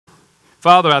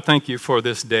Father, I thank you for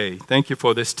this day. Thank you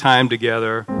for this time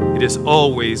together. It is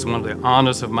always one of the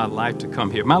honors of my life to come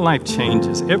here. My life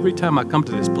changes every time I come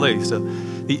to this place.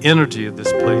 The energy of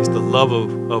this place, the love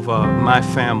of my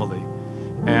family,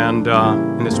 and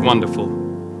it's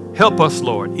wonderful. Help us,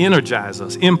 Lord. Energize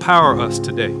us. Empower us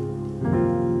today.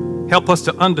 Help us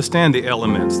to understand the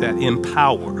elements that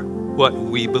empower what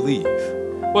we believe.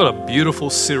 What a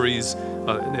beautiful series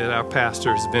that our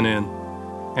pastor has been in.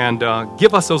 And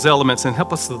give us those elements and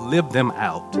help us to live them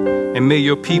out. And may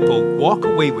your people walk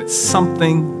away with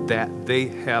something that they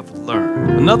have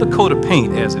learned. Another coat of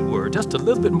paint, as it were, just a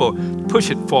little bit more. Push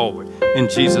it forward in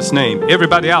Jesus' name.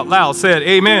 Everybody out loud said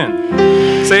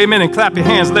amen. Say amen and clap your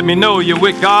hands. Let me know you're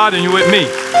with God and you're with me.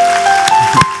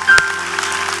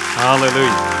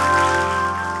 Hallelujah.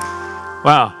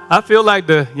 Wow. I feel like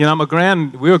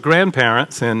we're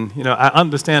grandparents, and, I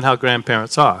understand how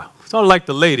grandparents are. Sort of like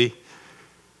the lady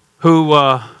who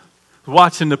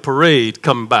watching the parade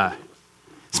coming by.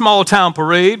 Small town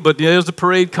parade, but there's a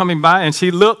parade coming by, and she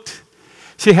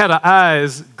had her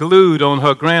eyes glued on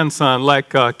her grandson,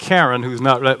 like Karen, who's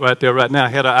not right there right now,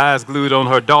 had her eyes glued on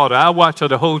her daughter. I watched her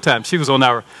the whole time. She was on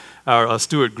our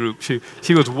steward group.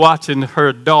 She was watching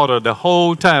her daughter the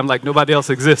whole time like nobody else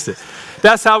existed.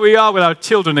 That's how we are with our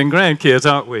children and grandkids,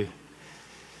 aren't we?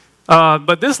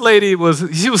 But this lady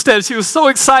she was so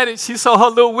excited. She saw her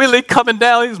little Willie coming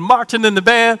down. He was marching in the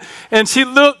band. And she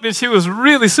looked, and she was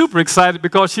really super excited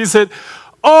because she said,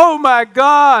 "Oh, my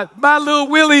God, my little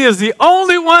Willie is the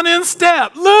only one in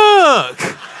step.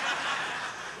 Look."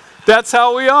 That's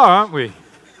how we are, aren't we?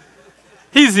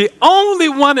 He's the only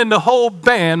one in the whole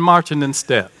band marching in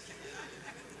step.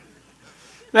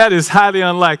 That is highly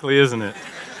unlikely, isn't it?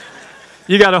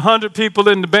 You got 100 people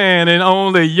in the band and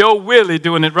only your Willie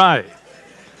doing it right.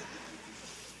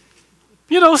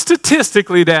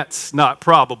 Statistically, that's not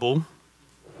probable.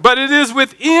 But it is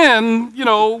within,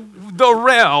 the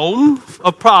realm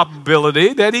of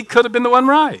probability that he could have been the one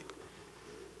right.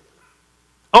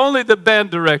 Only the band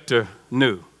director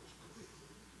knew.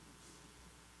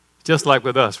 Just like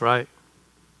with us, right?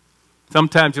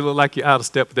 Sometimes you look like you're out of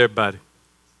step with everybody.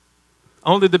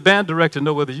 Only the band director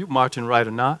knows whether you're marching right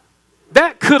or not.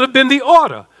 That could have been the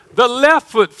order. The left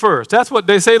foot first. That's what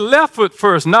they say, left foot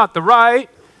first, not the right.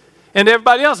 And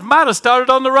everybody else might have started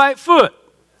on the right foot.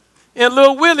 And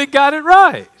little Willie got it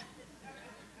right.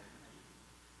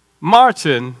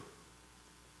 Marching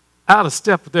out of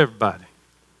step with everybody.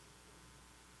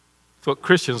 That's what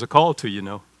Christians are called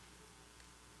to,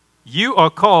 You are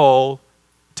called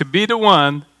to be the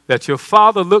one that your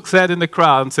father looks at in the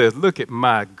crowd and says, "Look at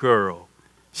my girl.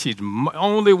 She's the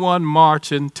only one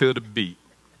marching to the beat."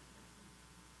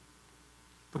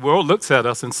 The world looks at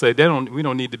us and say, we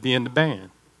don't need to be in the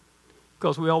band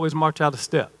because we always march out of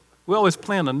step. We always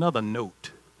playing another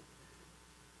note.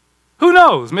 Who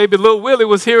knows? Maybe little Willie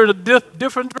was hearing a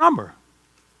different drummer.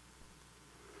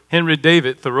 Henry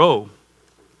David Thoreau,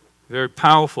 very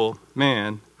powerful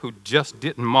man who just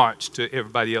didn't march to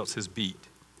everybody else's beat.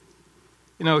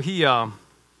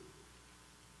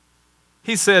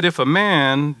 He said, if a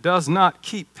man does not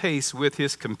keep pace with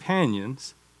his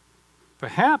companions,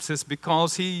 perhaps it's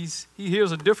because he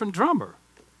hears a different drummer.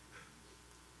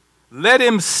 Let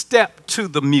him step to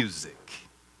the music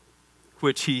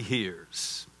which he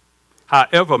hears,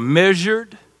 however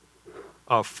measured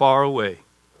or far away.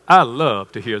 I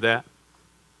love to hear that.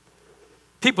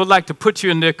 People like to put you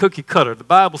in their cookie cutter. The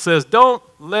Bible says, don't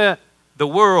let the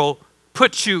world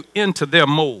put you into their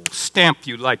mold, stamp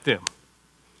you like them.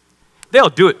 They'll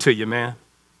do it to you, man,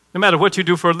 no matter what you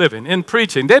do for a living. In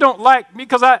preaching, they don't like me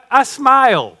because I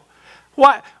smile.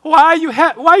 Why are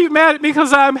you mad at me?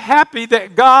 Because I'm happy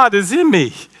that God is in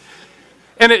me.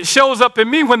 And it shows up in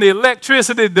me when the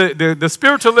electricity, the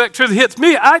spiritual electricity hits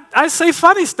me. I say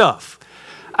funny stuff.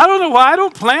 I don't know why. I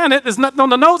don't plan it. There's nothing on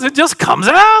the notes. It just comes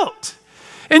out.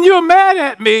 And you're mad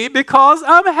at me because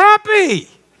I'm happy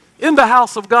in the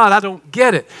house of God. I don't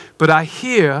get it. But I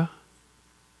hear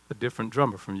a different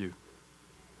drummer from you.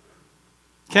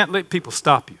 Can't let people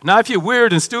stop you. Now, if you're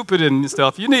weird and stupid and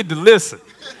stuff, you need to listen.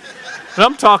 But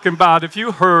I'm talking about if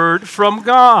you heard from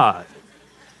God.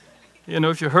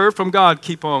 If you heard from God,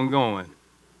 keep on going.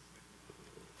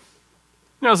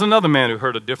 There's another man who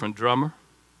heard a different drummer.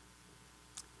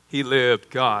 He lived,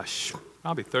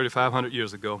 probably 3,500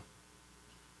 years ago.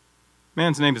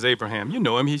 Man's name is Abraham. You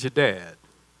know him. He's your dad.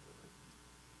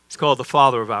 He's called the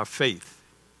father of our faith.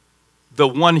 The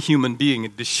one human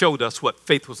being that showed us what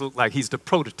faith was look like. He's the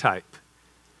prototype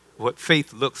of what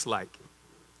faith looks like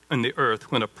in the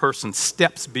earth when a person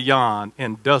steps beyond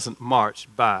and doesn't march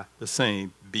by the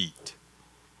same beat.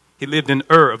 He lived in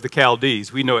Ur of the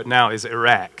Chaldees. We know it now as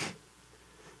Iraq.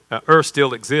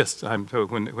 still exists. I'm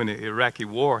told when the Iraqi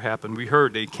war happened, we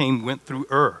heard they went through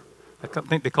I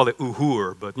think they call it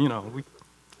Uhur, but you know,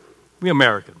 we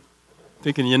American.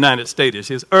 Thinking the United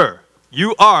States is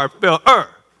You are spelled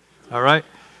all right?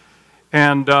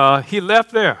 And he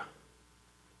left there.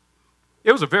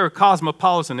 It was a very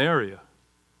cosmopolitan area.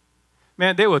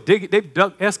 Man, they've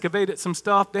excavated some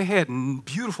stuff. They had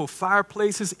beautiful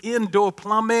fireplaces, indoor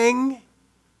plumbing.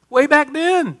 Way back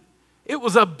then, it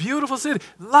was a beautiful city.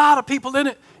 A lot of people in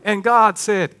it. And God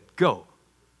said, go.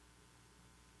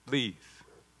 Leave.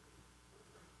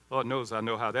 Lord knows I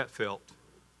know how that felt.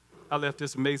 I left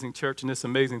this amazing church in this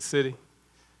amazing city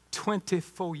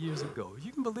 24 years ago.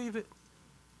 You can believe it?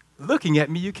 Looking at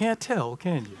me, you can't tell,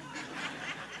 can you?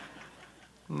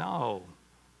 No.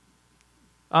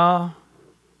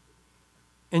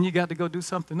 And you got to go do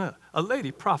something else. A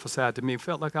lady prophesied to me,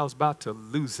 felt like I was about to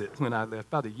lose it when I left,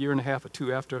 about a year and a half or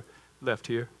two after I left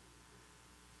here.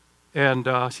 And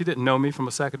she didn't know me from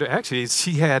a second. Actually,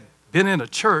 she had been in a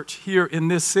church here in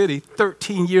this city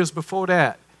 13 years before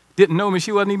that. Didn't know me.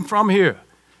 She wasn't even from here.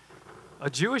 A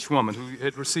Jewish woman who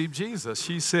had received Jesus.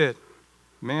 She said,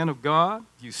 man of God,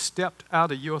 you stepped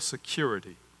out of your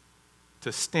security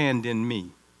to stand in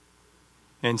me.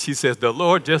 And she says, the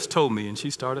Lord just told me, and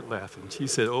she started laughing. She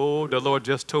said, oh, the Lord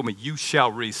just told me, you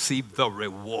shall receive the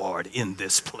reward in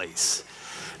this place.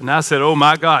 And I said, oh,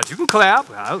 my God, you can clap.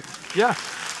 Yeah.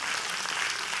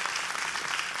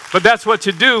 But that's what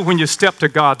you do when you step to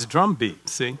God's drumbeat,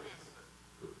 see?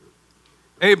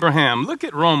 Abraham, look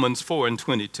at Romans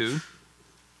 4:22.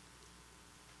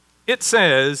 It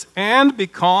says, and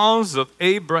because of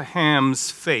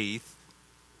Abraham's faith,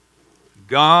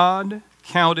 God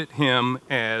counted him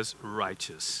as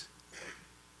righteous.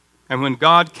 And when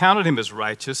God counted him as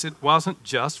righteous, it wasn't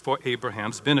just for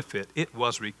Abraham's benefit. It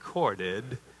was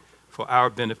recorded for our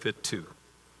benefit too.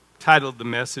 Titled the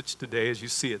message today, as you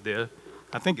see it there,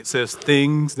 I think it says what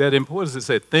does it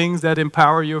say? Things that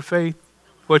empower your faith,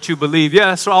 what you believe.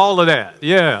 Yeah, it's all of that.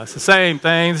 Yeah, it's the same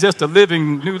thing. It's just a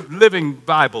new living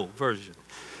Bible version.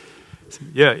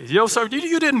 Yeah, yo, sir,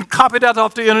 you didn't copy that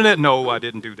off the internet? No, I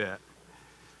didn't do that.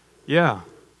 Yeah.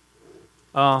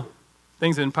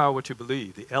 Things that empower what you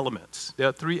believe, the elements. There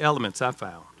are 3 elements I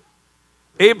found.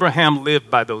 Abraham lived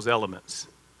by those elements.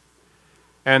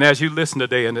 And as you listen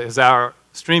today, and as our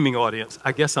streaming audience,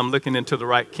 I guess I'm looking into the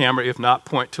right camera. If not,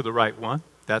 point to the right one.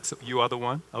 You are the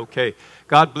one? Okay.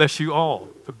 God bless you all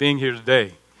for being here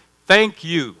today. Thank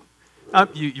you.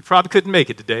 You probably couldn't make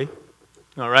it today.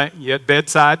 All right? You're at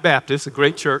Bedside Baptist, a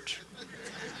great church.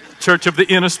 Church of the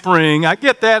Inner Spring. I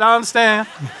get that. I understand.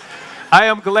 I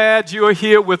am glad you are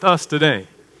here with us today.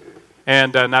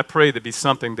 And I pray there be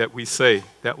something that we say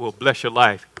that will bless your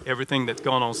life. Everything that's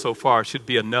gone on so far should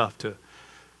be enough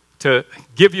to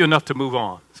give you enough to move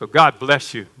on. So God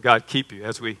bless you. God keep you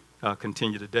as we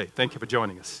continue today. Thank you for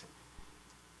joining us.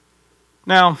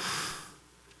 Now,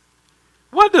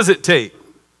 what does it take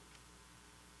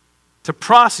to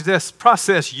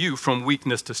process you from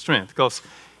weakness to strength? Because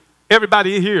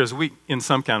everybody here is weak in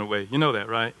some kind of way. You know that,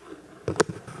 right?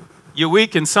 You're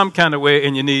weak in some kind of way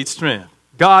and you need strength.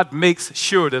 God makes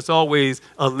sure there's always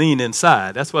a lean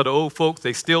inside. That's what the old folks,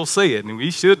 they still say it. And we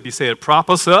should be saying, prop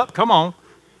us up. Come on.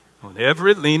 On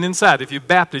every lean inside. If you're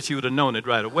Baptist, you would have known it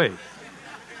right away.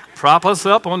 Prop us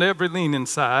up on every lean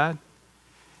inside.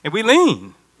 And we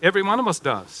lean. Every one of us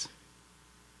does.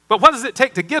 But what does it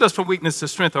take to get us from weakness to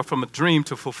strength or from a dream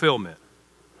to fulfillment?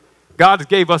 God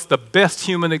gave us the best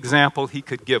human example he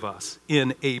could give us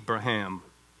in Abraham.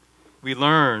 We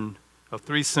learn of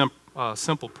 3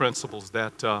 simple principles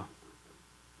that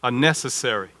are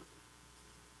necessary,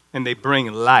 and they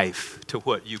bring life to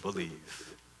what you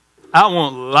believe. I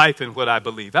want life in what I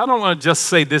believe. I don't want to just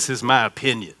say this is my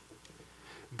opinion.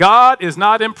 God is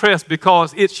not impressed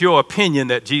because it's your opinion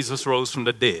that Jesus rose from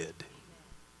the dead.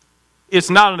 It's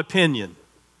not an opinion.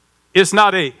 It's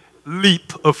not a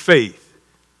leap of faith.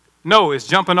 No, it's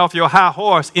jumping off your high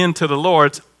horse into the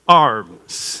Lord's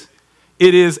arms.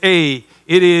 It is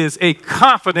a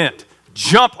confident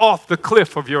jump off the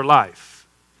cliff of your life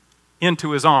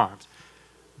into his arms.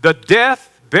 The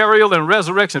death, burial, and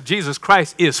resurrection of Jesus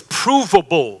Christ is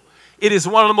provable. It is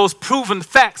one of the most proven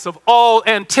facts of all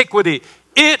antiquity.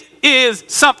 It is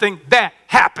something that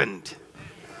happened.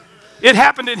 It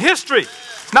happened in history,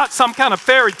 not some kind of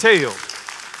fairy tale.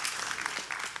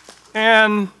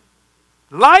 And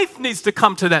life needs to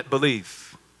come to that belief.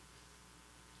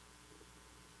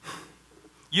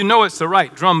 You know it's the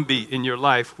right drumbeat in your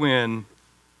life when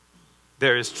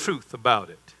there is truth about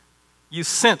it. You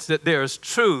sense that there is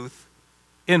truth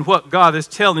in what God is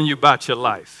telling you about your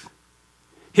life.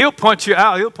 He'll point you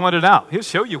out. He'll point it out. He'll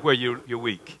show you where you're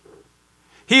weak.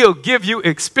 He'll give you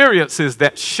experiences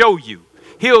that show you.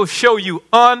 He'll show you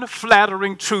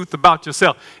unflattering truth about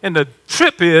yourself. And the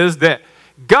trip is that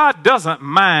God doesn't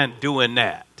mind doing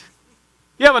that.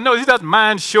 You ever notice he doesn't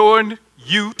mind showing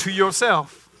you to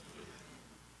yourself?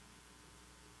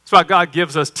 That's why God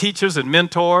gives us teachers and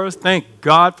mentors. Thank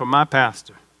God for my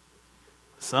pastor.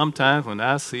 Sometimes when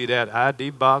I see that ID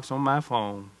box on my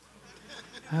phone,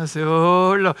 I say,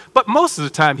 oh, Lord. But most of the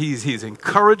time, he's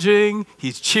encouraging.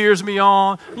 He cheers me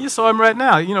on. You saw him right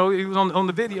now. You know, he was on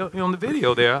the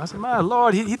video there. I said, my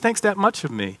Lord, he thinks that much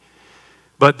of me.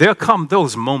 But there come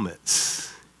those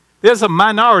moments. There's a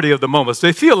minority of the moments.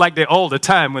 They feel like they're all the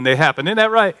time when they happen. Isn't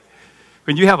that right?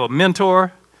 When you have a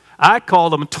mentor, I call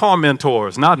them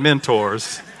tormentors, not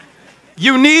mentors.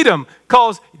 You need them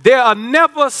because they are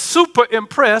never super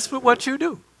impressed with what you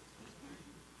do.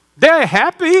 They're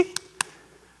happy.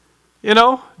 You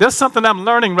know, there's something I'm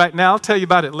learning right now. I'll tell you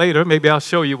about it later. Maybe I'll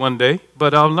show you one day.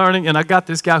 But I'm learning, and I got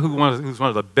this guy who's one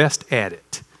of the best at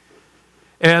it.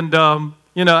 And,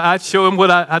 you know, I show him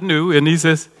what I knew, and he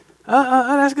says,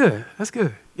 that's good. That's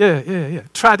good. Yeah.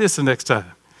 Try this the next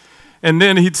time. And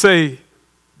then he'd say,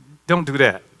 don't do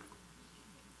that.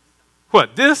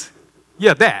 What, this?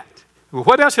 Yeah, that. Well,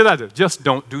 what else should I do? Just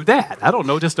don't do that. I don't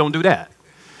know, just don't do that.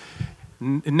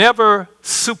 Never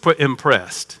super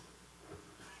impressed.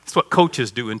 That's what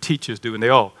coaches do and teachers do, and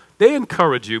they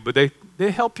encourage you, but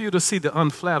they help you to see the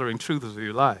unflattering truths of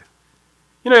your life.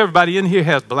 You know, everybody in here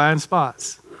has blind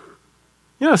spots.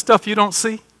 You know, stuff you don't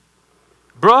see.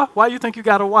 Bruh, why do you think you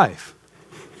got a wife?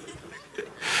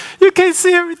 You can't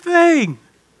see everything.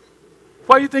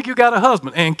 Why do you think you got a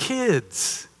husband and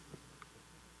kids?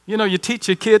 You know, you teach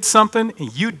your kids something,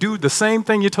 and you do the same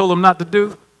thing you told them not to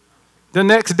do the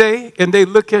next day, and they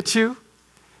look at you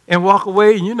and walk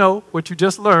away, and you know what you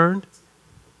just learned.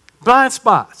 Blind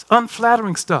spots,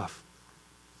 unflattering stuff.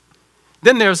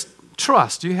 Then there's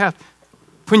trust.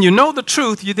 When you know the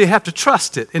truth, you have to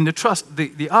trust it, and to trust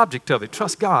the object of it.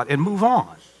 Trust God and move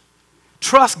on.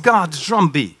 Trust God's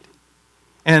drumbeat.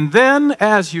 And then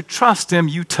as you trust him,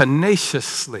 you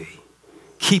tenaciously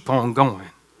keep on going.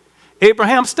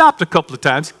 Abraham stopped a couple of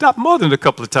times. He stopped more than a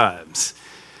couple of times.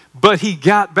 But he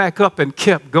got back up and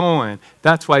kept going.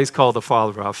 That's why he's called the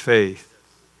father of our faith.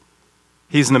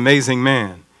 He's an amazing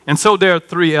man. And so there are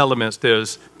three elements.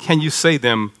 Can you say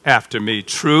them after me?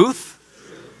 Truth,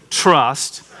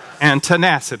 trust, and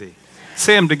tenacity.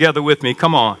 Say them together with me.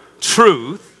 Come on.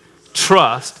 Truth,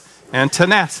 trust, and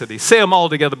tenacity. Say them all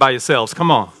together by yourselves.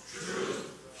 Come on.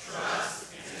 Truth,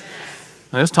 trust, and tenacity.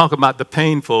 Now let's talk about the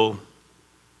painful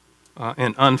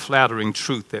and unflattering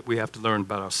truth that we have to learn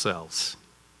about ourselves.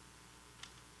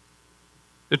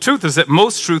 The truth is that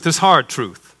most truth is hard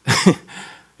truth.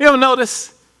 You ever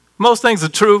notice most things are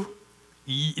true?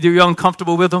 You're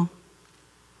uncomfortable with them?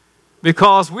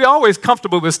 Because we're always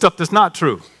comfortable with stuff that's not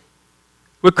true.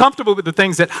 We're comfortable with the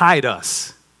things that hide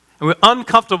us. And we're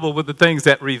uncomfortable with the things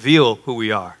that reveal who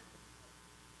we are.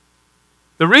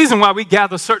 The reason why we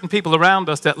gather certain people around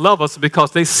us that love us is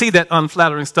because they see that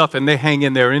unflattering stuff and they hang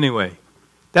in there anyway.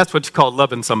 That's what you call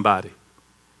loving somebody.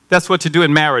 That's what you do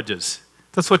in marriages.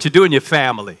 That's what you do in your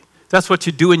family. That's what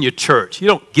you do in your church. You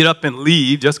don't get up and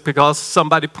leave just because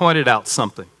somebody pointed out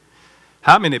something.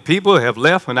 How many people have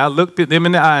left when I looked at them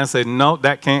in the eye and said, no,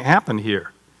 that can't happen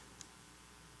here?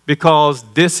 Because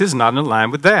this is not in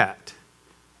line with that.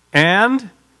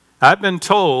 And I've been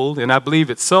told, and I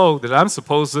believe it's so, that I'm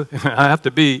supposed to, I have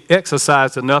to be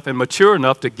exercised enough and mature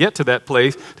enough to get to that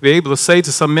place, to be able to say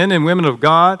to some men and women of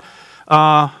God,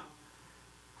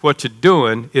 what you're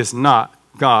doing is not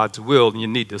God's will, and you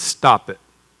need to stop it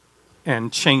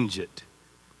and change it.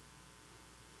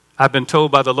 I've been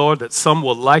told by the Lord that some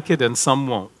will like it and some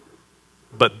won't,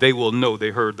 but they will know they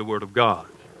heard the word of God.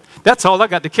 That's all I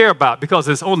got to care about, because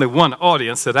there's only one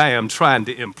audience that I am trying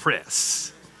to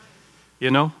impress.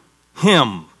 You know?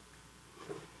 Him.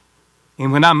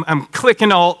 And when I'm clicking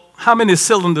how many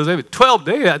cylinders? 12,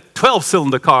 they got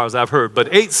 12-cylinder cars, I've heard, but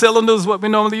 8 cylinders is what we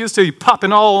normally used to. You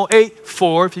popping all 8,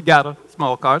 4 if you got a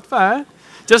small car, it's fine.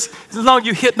 Just as long as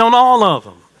you're hitting on all of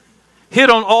them. Hit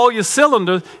on all your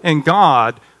cylinders, and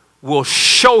God will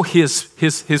show his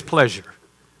pleasure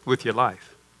with your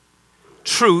life.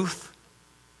 Truth,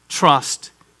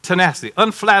 trust, tenacity.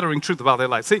 Unflattering truth about their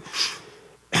life. See,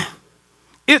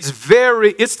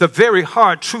 it's the very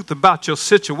hard truth about your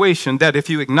situation that if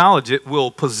you acknowledge it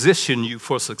will position you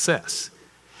for success.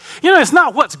 You know, it's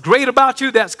not what's great about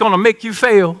you that's going to make you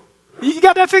fail. You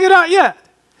got that figured out yet?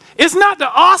 It's not the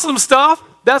awesome stuff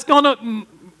that's going to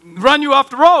run you off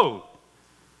the road.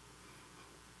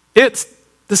 It's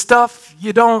the stuff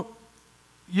you're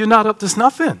not up to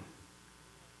snuff in.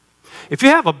 If you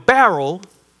have a barrel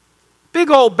big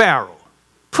old barrel,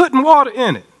 putting water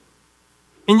in it,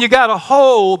 and you got a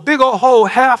hole, big old hole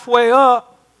halfway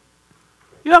up,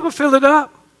 you're not going to fill it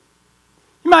up.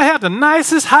 You might have the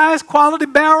nicest, highest quality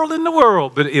barrel in the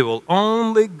world, but it will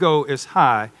only go as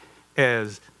high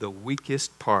as the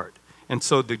weakest part. And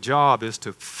so the job is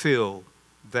to fill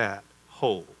that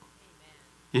hole.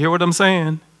 You hear what I'm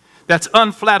saying? That's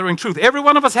unflattering truth. Every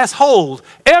one of us has holes.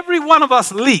 Every one of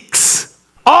us leaks.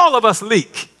 All of us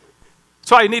leak.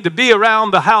 That's why you need to be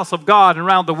around the house of God, and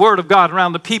around the Word of God,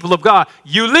 around the people of God.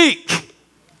 You leak.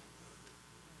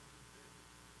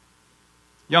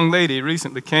 Young lady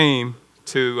recently came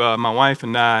to my wife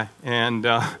and I, and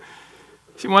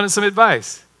she wanted some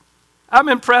advice. I'm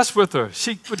impressed with her.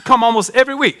 She would come almost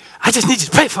every week. I just need you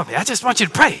to pray for me. I just want you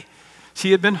to pray.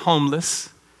 She had been homeless.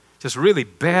 Just really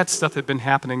bad stuff had been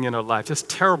happening in her life, just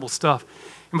terrible stuff.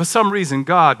 And for some reason,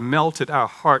 God melted our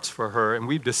hearts for her, and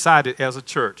we've decided as a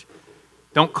church,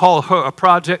 don't call her a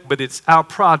project, but it's our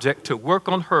project to work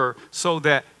on her so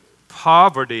that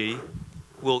poverty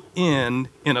will end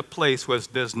in a place where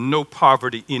there's no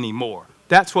poverty anymore.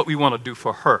 That's what we want to do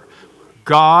for her.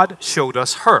 God showed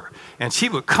us her. And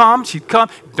she'd come.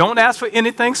 Don't ask for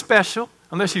anything special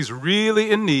unless she's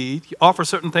really in need. You offer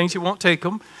certain things, you won't take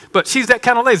them. But she's that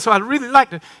kind of lady, so I really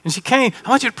liked her. And she came, I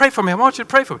want you to pray for me. I want you to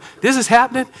pray for me. This is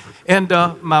happening. And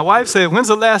my wife said, when's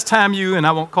the last time you, and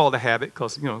I won't call the habit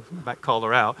because, you might call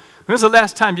her out. When's the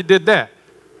last time you did that?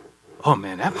 Oh,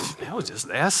 man, that was just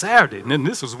last Saturday. And then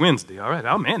this was Wednesday, all right.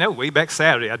 Oh, man, that was way back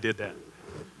Saturday I did that.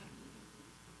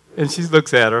 And she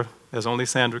looks at her, as only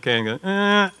Sandra can,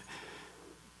 go,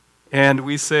 And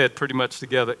we said pretty much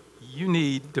together, you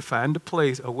need to find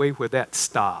a way where that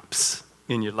stops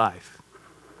in your life.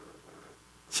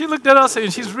 She looked at us,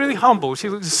 and she's really humble. She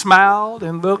smiled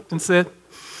and looked and said,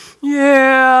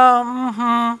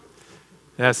 yeah,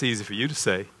 That's easy for you to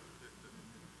say.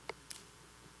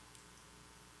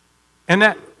 And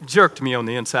that jerked me on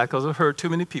the inside because I've heard too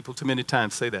many people too many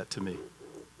times say that to me.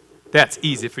 That's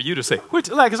easy for you to say. Which,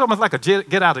 it's almost like a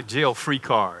get out of jail free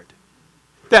card.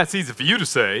 That's easy for you to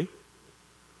say.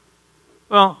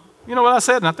 Well, you know what I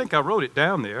said, and I think I wrote it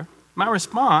down there. My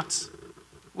response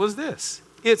was this.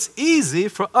 It's easy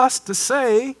for us to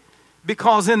say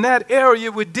because in that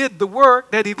area we did the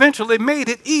work that eventually made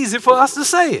it easy for us to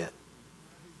say it.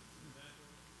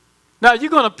 Now,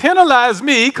 you're going to penalize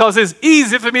me because it's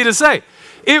easy for me to say.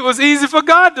 It was easy for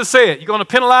God to say it. You're going to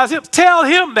penalize him? Tell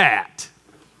him that.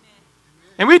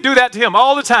 And we do that to him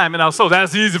all the time. And so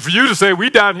that's easy for you to say, we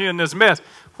down here in this mess.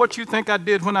 What you think I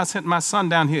did when I sent my son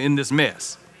down here in this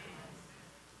mess?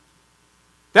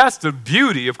 That's the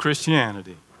beauty of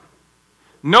Christianity.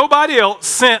 Nobody else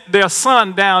sent their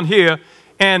son down here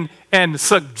and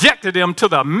subjected him to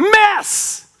the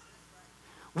mess.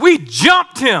 We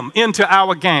jumped him into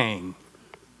our gang.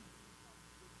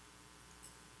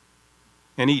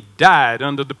 And he died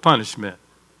under the punishment.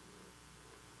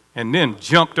 And then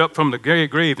jumped up from the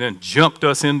grave and jumped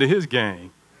us into his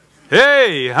gang.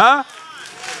 Hey, huh?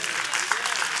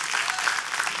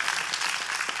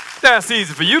 That's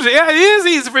easy for you to say. Yeah, it is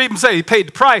easy for you to say. He paid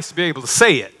the price to be able to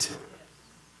say it.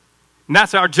 And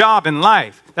that's our job in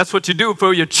life. That's what you do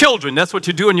for your children. That's what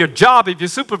you do in your job if you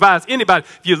supervise anybody.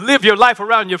 If you live your life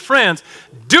around your friends,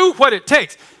 do what it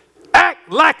takes.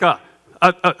 Act like a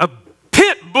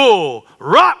pit bull,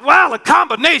 Rottweiler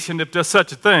combination, if there's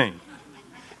such a thing.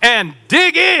 And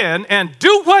dig in and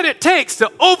do what it takes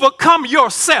to overcome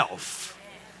yourself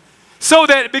so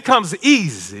that it becomes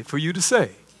easy for you to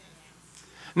say.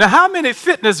 Now, how many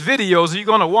fitness videos are you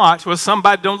going to watch where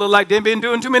somebody don't look like they've been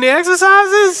doing too many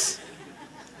exercises?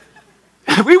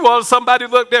 We want somebody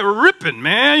who look there ripping,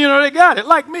 man. They got it.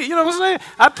 Like me, you know what I'm saying?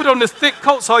 I put on this thick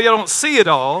coat so y'all don't see it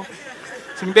all.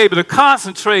 So you be able to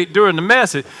concentrate during the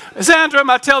message. Sandra, am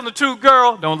I telling the truth,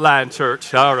 girl? Don't lie in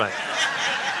church. All right.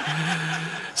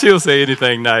 She'll say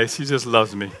anything nice. She just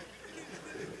loves me.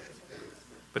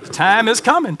 But the time is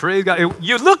coming, praise God.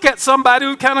 You look at somebody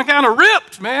who kind of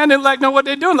ripped, man. They know what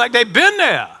they're doing, like they've been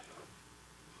there.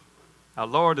 Our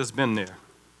Lord has been there,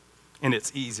 and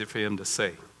it's easy for him to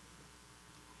say.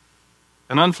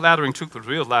 An unflattering truth was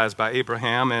realized by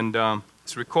Abraham, and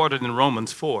it's recorded in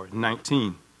Romans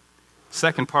 4:19.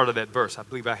 Second part of that verse, I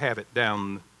believe I have it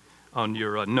down on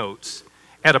your notes.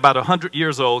 At about 100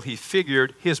 years old, he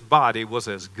figured his body was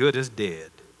as good as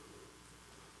dead.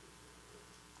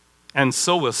 And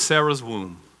so was Sarah's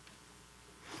womb.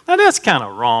 Now that's kind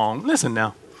of wrong. Listen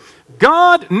now.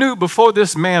 God knew before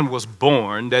this man was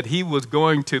born that he was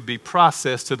going to be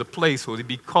processed to the place where he'd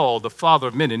be called the father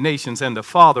of many nations and the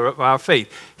father of our faith.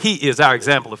 He is our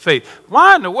example of faith.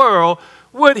 Why in the world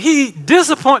would he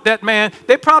disappoint that man?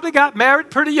 They probably got married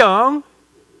pretty young.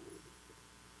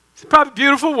 She's probably a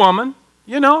beautiful woman,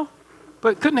 you know,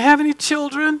 but couldn't have any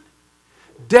children.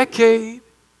 Decade,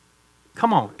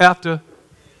 come on, after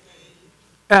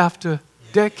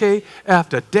decade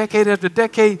after decade after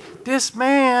decade, this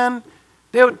man,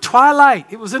 they were twilight.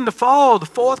 It was in the fall, the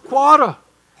fourth quarter.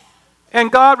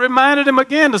 And God reminded him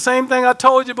again, the same thing I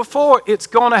told you before, it's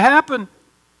going to happen.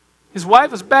 His wife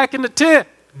was back in the tent.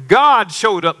 God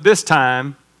showed up this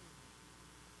time.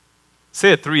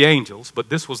 Said 3 angels, but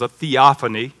this was a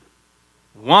theophany.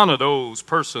 One of those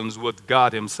persons was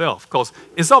God himself. Because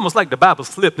it's almost like the Bible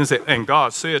slipped and said, and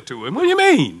God said to him. What do you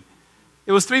mean?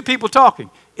 It was 3 people talking.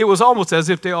 It was almost as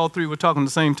if they all 3 were talking at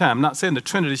the same time. I'm not saying the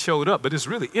Trinity showed up, but it's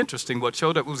really interesting what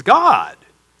showed up. It was God.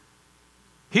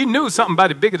 He knew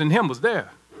somebody bigger than him was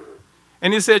there.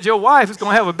 And he said, your wife is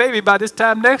going to have a baby by this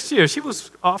time next year. She was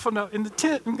off in the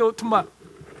tent and go to my...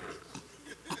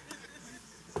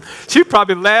 She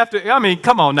probably laughed at, I mean,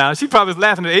 come on now. She probably was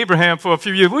laughing at Abraham for a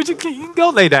few years. You can go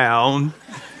lay down.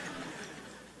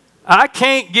 I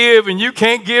can't give and you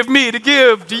can't give me to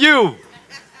give to you.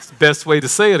 It's the best way to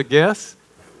say it, I guess.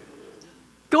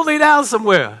 Go lay down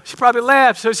somewhere. She probably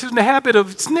laughed. So she was in the habit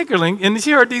of snickering, and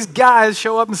she heard these guys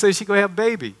show up and say she's going to have a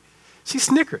baby. She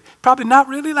snickered, probably not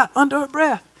really, like under her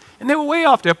breath. And they were way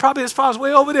off there, probably as far as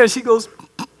way over there. She goes,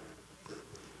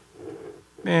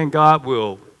 man, God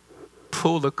will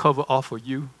pull the cover off of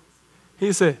you.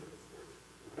 He said,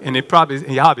 and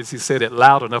he obviously said it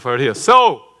loud enough for her to hear.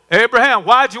 So, Abraham,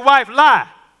 why'd your wife lie?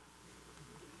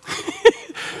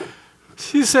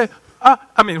 She said,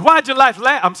 why'd your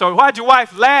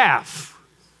wife laugh?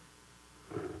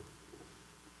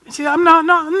 And she said, no,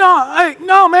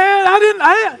 man, I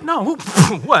didn't, no,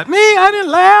 what, me? I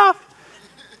didn't laugh.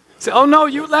 He said, oh, no,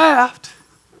 you laughed.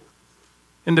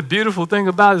 And the beautiful thing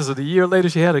about it is that a year later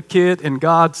she had a kid, and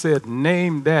God said,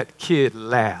 name that kid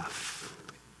Laugh.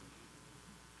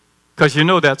 Because you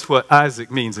know that's what Isaac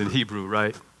means in Hebrew,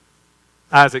 right?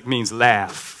 Isaac means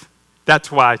laugh.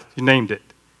 That's why you named it.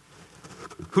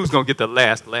 Who's going to get the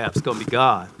last laugh? It's going to be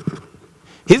God.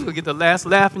 He's going to get the last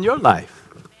laugh in your life.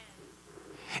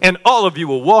 And all of you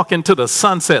will walk into the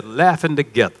sunset laughing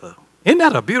together. Isn't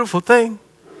that a beautiful thing?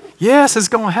 Yes, it's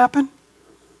going to happen.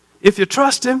 If you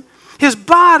trust him. His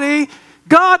body,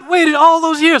 God waited all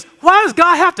those years. Why does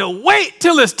God have to wait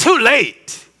till it's too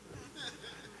late?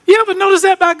 You ever notice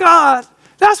that by God?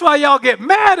 That's why y'all get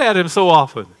mad at him so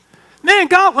often. Man,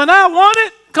 God, when I want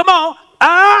it, come on,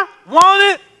 I want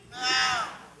it.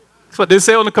 That's what they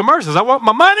say on the commercials. I want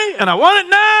my money and I want it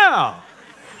now.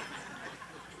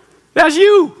 That's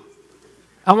you.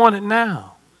 I want it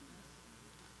now.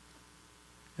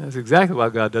 That's exactly why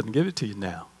God doesn't give it to you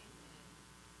now.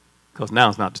 Because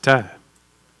now's not the time.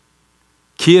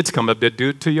 Kids come up there, do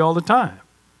it to you all the time.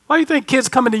 Why do you think kids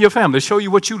come into your family? To show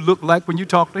you what you look like when you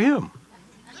talk to him.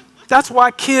 That's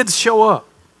why kids show up.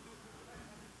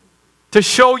 To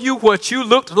show you what you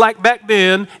looked like back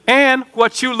then and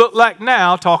what you look like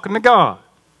now talking to God.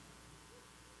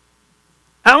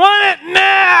 I want it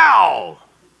now.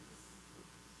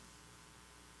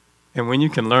 And when you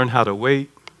can learn how to wait,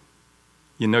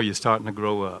 you know you're starting to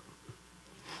grow up.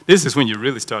 This is when you're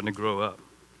really starting to grow up.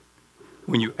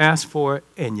 When you ask for it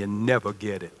and you never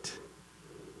get it.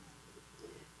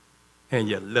 And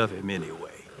you love him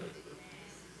anyway.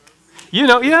 You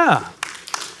know, yeah.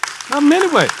 Love him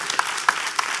anyway.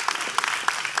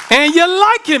 And you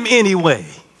like him anyway.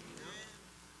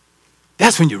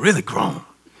 That's when you're really grown.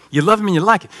 You love him and you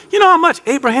like him. You know how much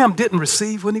Abraham didn't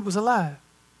receive when he was alive?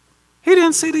 He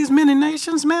didn't see these many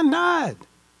nations. Man died.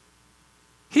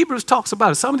 Hebrews talks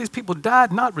about it. Some of these people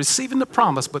died not receiving the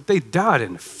promise, but they died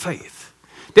in faith.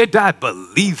 They died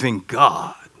believing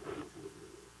God.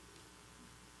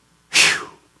 Whew.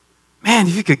 Man,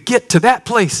 if you could get to that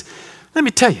place, let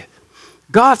me tell you,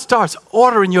 God starts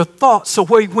ordering your thoughts so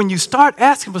when you start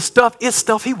asking for stuff, it's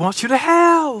stuff he wants you to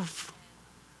have.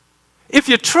 If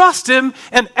you trust him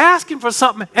and ask him for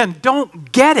something and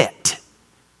don't get it,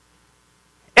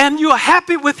 and you're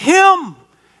happy with him,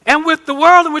 and with the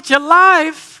world and with your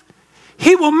life,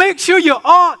 he will make sure your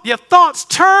thoughts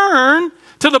turn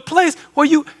to the place where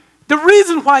the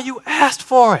reason why you asked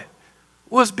for it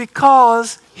was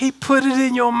because he put it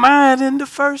in your mind in the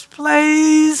first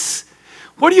place.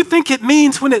 What do you think it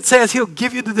means when it says he'll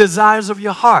give you the desires of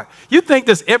your heart? You think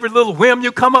this every little whim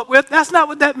you come up with? That's not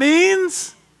what that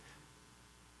means.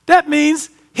 That means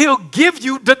he'll give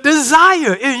you the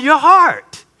desire in your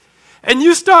heart. And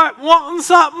you start wanting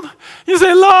something, you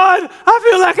say, Lord, I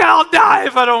feel like I'll die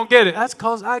if I don't get it. That's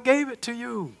because I gave it to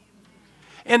you.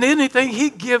 And anything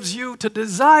he gives you to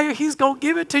desire, he's going to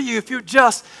give it to you if you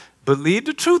just believe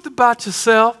the truth about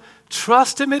yourself,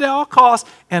 trust him at all costs,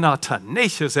 and are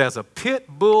tenacious as a pit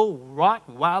bull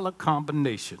Rottweiler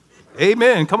combination.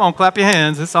 Amen. Come on, clap your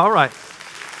hands. It's all right.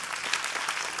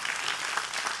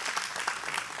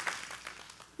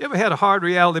 You ever had a hard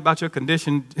reality about your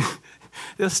condition?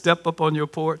 Just step up on your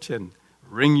porch and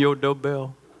ring your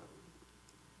doorbell.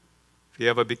 If you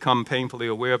ever become painfully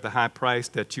aware of the high price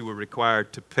that you were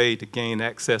required to pay to gain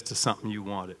access to something you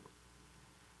wanted.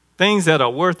 Things that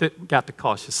are worth it got to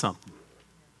cost you something.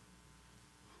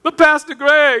 But Pastor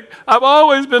Greg, I've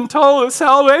always been told that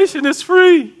salvation is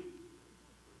free.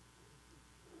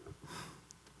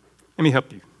 Let me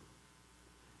help you.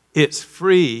 It's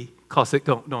free because it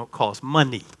don't cost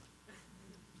money.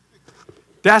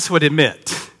 That's what it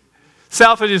meant.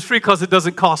 Salvation is free because it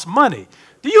doesn't cost money.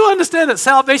 Do you understand that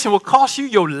salvation will cost you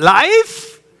your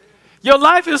life? Your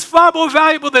life is far more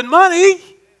valuable than money.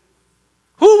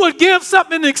 Who would give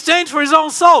something in exchange for his own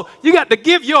soul? You got to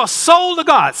give your soul to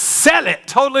God. Sell it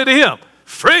totally to him.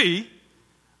 Free?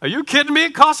 Are you kidding me?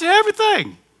 It costs you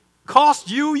everything. Cost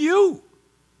you.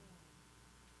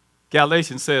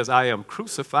 Galatians says, I am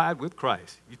crucified with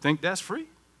Christ. You think that's free?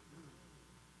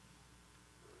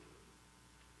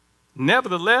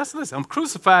 Nevertheless, listen, I'm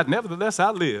crucified, nevertheless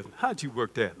I live. How'd you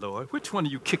work that, Lord? Which one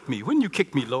of you kicked me? When you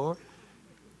kicked me, Lord?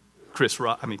 Chris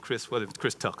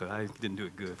Tucker. I didn't do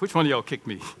it good. Which one of y'all kicked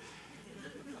me?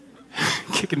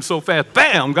 Kick him so fast.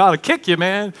 Bam, God will kick you,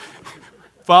 man.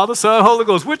 Father, Son, Holy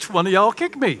Ghost. Which one of y'all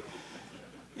kicked me?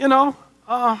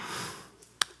 Wow.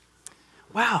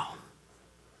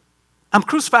 I'm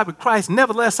crucified with Christ,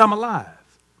 nevertheless I'm alive.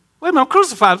 Wait a minute, I'm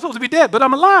crucified. I'm supposed to be dead, but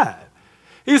I'm alive.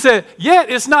 He said, yet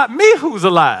it's not me who's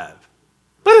alive.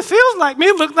 But it feels like me,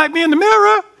 it looks like me in the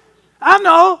mirror. I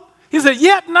know. He said,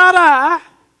 yet not I,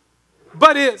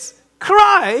 but it's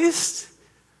Christ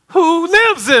who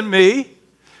lives in me.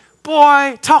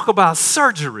 Boy, talk about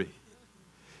surgery.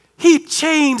 He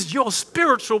changed your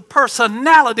spiritual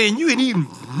personality and you didn't even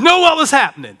know what was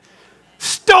happening.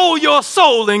 Stole your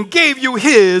soul and gave you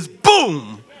his.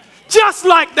 Boom. Just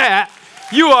like that,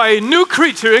 you are a new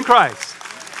creature in Christ.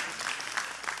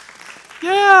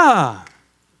 Yeah.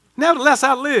 Nevertheless,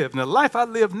 I live. And the life I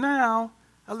live now,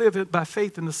 I live it by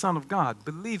faith in the Son of God,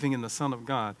 believing in the Son of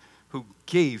God who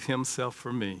gave himself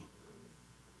for me.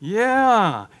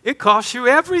 Yeah. It costs you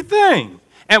everything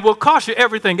and will cost you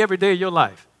everything every day of your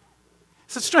life.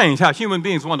 It's strange how human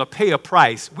beings want to pay a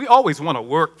price. We always want to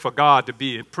work for God to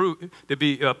be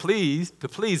pleased, to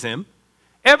please him.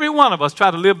 Every one of us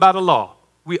try to live by the law.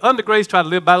 We under grace try to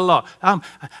live by the law.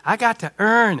 I got to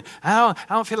earn. I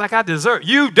don't feel like I deserve.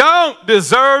 You don't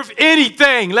deserve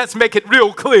anything. Let's make it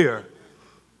real clear.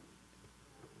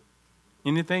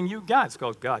 Anything you got is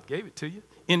because God gave it to you.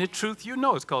 Any truth you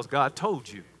know is because God told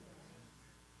you.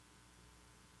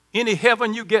 Any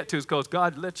heaven you get to is because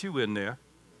God let you in there.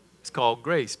 It's called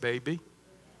grace, baby.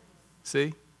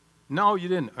 See? No, you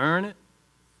didn't earn it.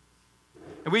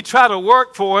 And we try to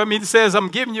work for him. He says, I'm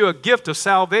giving you a gift of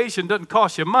salvation. It doesn't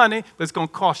cost you money, but it's going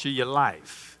to cost you your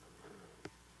life.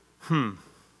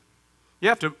 We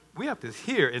have to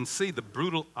hear and see the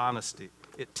brutal honesty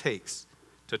it takes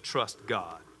to trust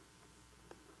God.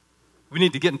 We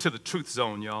need to get into the truth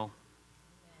zone, y'all.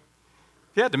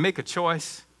 If you had to make a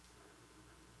choice,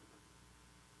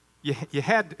 you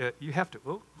have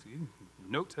to,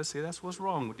 notes, I say that's what's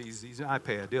wrong with these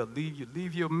iPads. They'll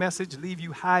leave your message, leave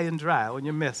you high and dry on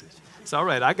your message. It's all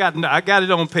right. I got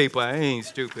it on paper. I ain't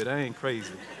stupid. I ain't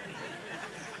crazy.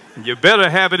 You better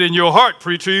have it in your heart,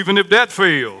 preacher, even if that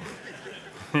failed.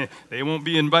 They won't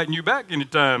be inviting you back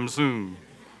anytime soon.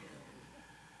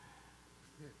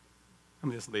 Let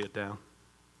me just lay it down.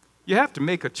 You have to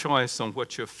make a choice on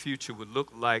what your future would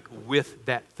look like with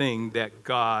that thing that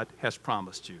God has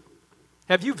promised you.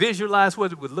 Have you visualized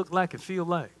what it would look like and feel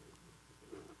like?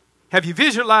 Have you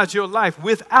visualized your life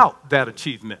without that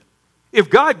achievement? If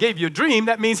God gave you a dream,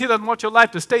 that means he doesn't want your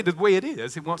life to stay the way it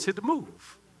is. He wants it to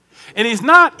move. And he's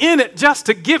not in it just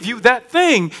to give you that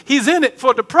thing. He's in it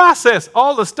for the process,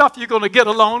 all the stuff you're going to get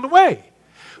along the way.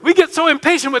 We get so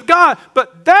impatient with God,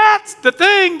 but that's the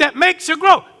thing that makes you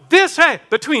grow. This, hey,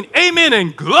 between amen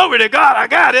and glory to God, I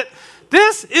got it.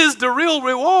 This is the real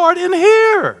reward in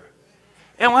here.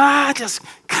 And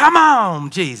come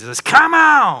on, Jesus, come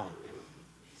on.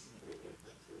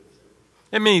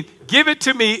 I mean, give it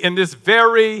to me in this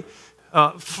very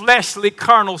fleshly,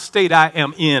 carnal state I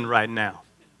am in right now.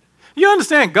 You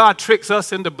understand God tricks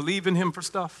us into believing him for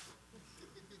stuff?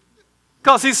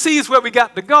 Because he sees where we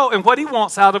got to go, and what he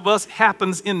wants out of us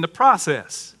happens in the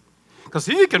process. Because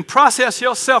if you can process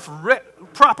yourself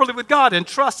properly with God and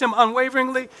trust him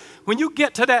unwaveringly, when you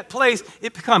get to that place,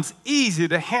 it becomes easy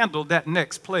to handle that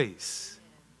next place.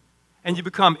 and you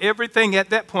become everything at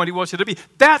that point he wants you to be.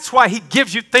 That's why he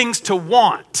gives you things to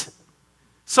want,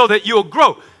 so that you'll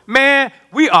grow. Man,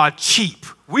 we are cheap.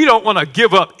 We don't want to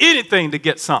give up anything to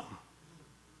get something.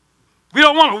 We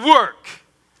don't want to work.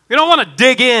 We don't want to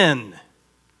dig in.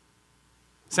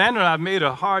 Sandra and I made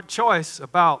a hard choice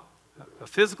about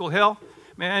physical health.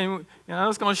 Man, you know,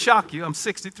 it's going to shock you. I'm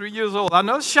 63 years old. I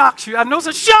know it shocks you. I know it's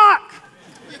a shock.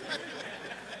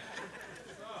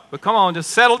 But come on,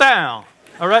 just settle down,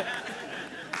 all right?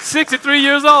 63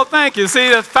 years old, thank you. See,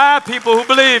 there's 5 people who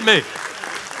believe me.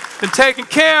 Been taking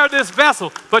care of this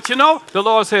vessel. But you know, the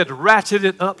Lord said, ratchet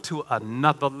it up to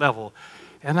another level.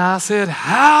 And I said,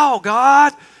 how,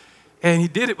 God? And he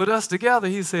did it with us together.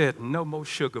 He said, no more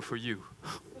sugar for you.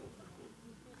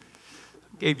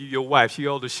 Gave you your wife. She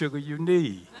all the sugar you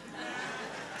need.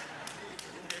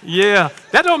 Yeah,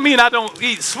 that don't mean I don't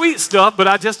eat sweet stuff, but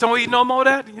I just don't eat no more of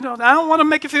that. You know, I don't want to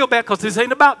make you feel bad because this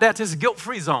ain't about that. This is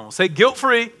guilt-free zone. Say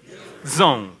guilt-free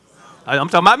zone. I'm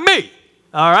talking about me.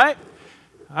 All right?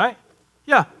 All right?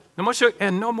 Yeah, no more sugar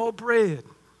and no more bread.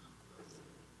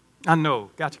 I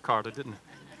know. Got you, Carter, didn't I?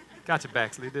 Got you,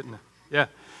 Baxley, didn't I? Yeah.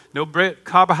 No bread.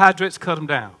 Carbohydrates, cut them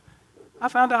down. I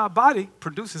found out our body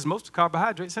produces most of the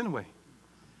carbohydrates anyway.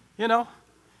 You know?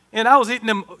 And I was eating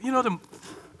them, you know, I'm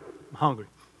hungry.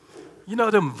 You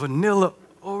know them vanilla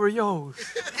Oreos?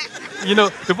 You know,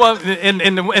 the one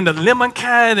and the lemon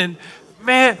kind. And,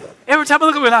 man, every time I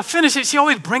look at it, when I finish it, she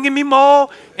always bringing me more.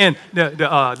 And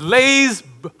the Lay's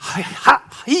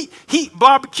heat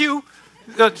barbecue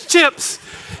chips.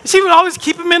 She would always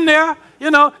keep them in there,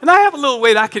 you know. And I have a little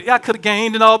weight I could have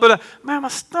gained and all, but, man, my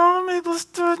stomach was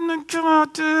starting to come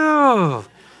out there.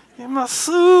 And my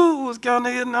soul was going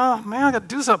to, man, I got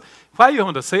to do something. Why are you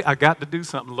on to say, I got to do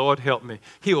something? Lord, help me.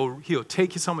 He'll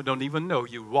take you somewhere don't even know.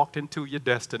 You walked into your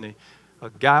destiny. A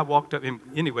guy walked up.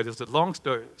 Anyway, there's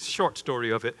a short story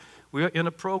of it. We're in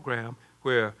a program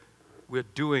where we're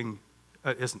doing,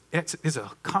 it's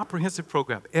a comprehensive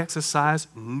program. Exercise,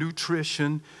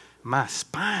 nutrition, my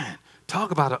spine. Talk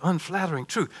about an unflattering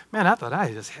truth. Man, I thought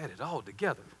I just had it all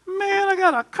together. Man, I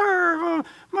got a curve on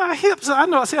my hips. I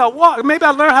know, I walk. Maybe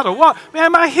I learned how to walk.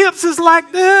 Man, my hips is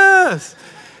like this.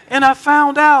 And I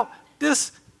found out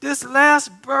this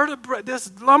last vertebra,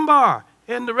 this lumbar,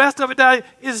 and the rest of it down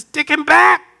is sticking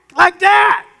back like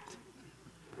that.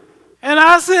 And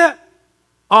I said,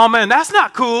 oh, man, that's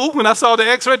not cool. When I saw the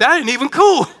x-ray, that ain't even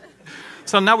cool.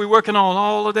 So now we're working on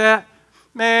all of that.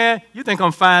 Man, you think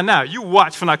I'm fine now. You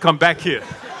watch when I come back here.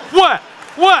 What?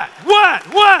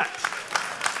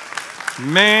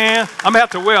 Man, I'm going to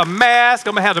have to wear a mask.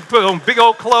 I'm going to have to put on big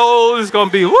old clothes. It's going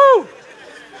to be, woo.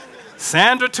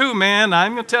 Sandra, too, man.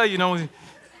 I'm going to tell you,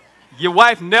 your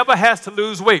wife never has to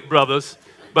lose weight, brothers.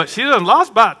 But she done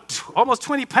lost about almost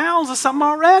 20 pounds or something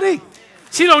already.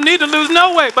 She don't need to lose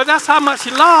no weight, but that's how much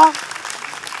she lost.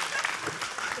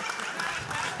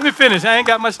 Let me finish. I ain't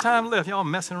got much time left. Y'all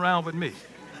messing around with me.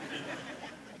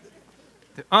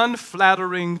 The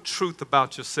unflattering truth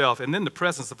about yourself, and then the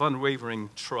presence of unwavering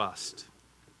trust.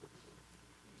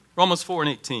 Romans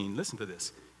 4:18. Listen to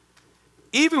this.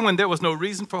 Even when there was no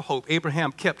reason for hope,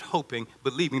 Abraham kept hoping,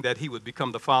 believing that he would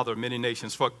become the father of many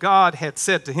nations. For God had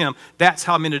said to him, that's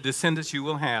how many descendants you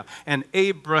will have. And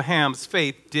Abraham's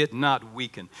faith did not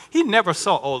weaken. He never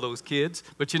saw all those kids,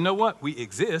 but you know what? We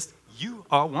exist. You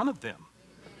are one of them.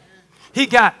 He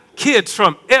got kids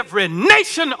from every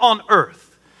nation on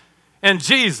earth. And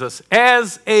Jesus,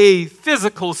 as a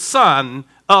physical son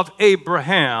of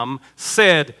Abraham,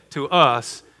 said to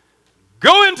us,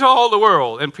 go into all the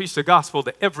world and preach the gospel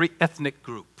to every ethnic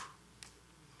group.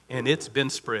 And it's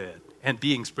been spread and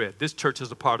being spread. This church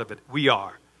is a part of it. We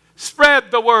are.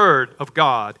 Spread the word of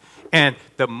God. And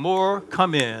the more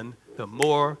come in, the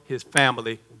more his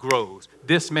family grows.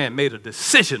 This man made a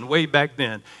decision way back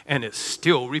then, and it's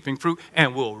still reaping fruit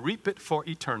and will reap it for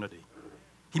eternity.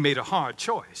 He made a hard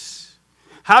choice.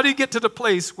 How do you get to the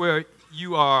place where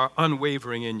you are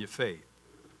unwavering in your faith?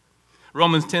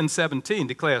 Romans 10:17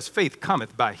 declares faith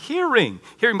cometh by hearing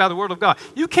by the word of God.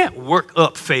 You can't work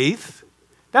up faith.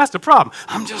 That's the problem.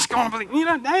 I'm just going to believe. You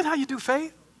know, that ain't how you do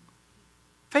faith.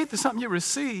 Faith is something you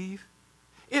receive.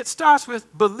 It starts with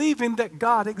believing that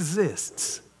God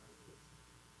exists.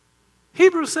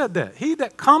 Hebrews said that. He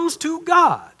that comes to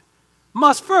God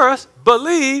must first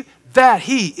believe that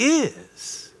he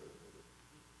is.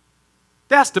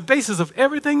 That's the basis of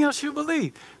everything else you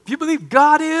believe. If you believe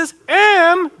God is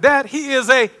and that he is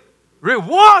a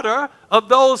rewarder of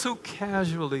those who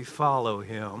casually follow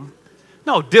him,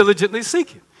 no, diligently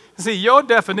seek him. See, your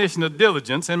definition of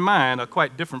diligence and mine are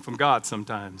quite different from God's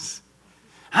sometimes.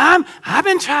 I've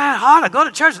been trying hard. I go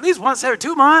to church at least once every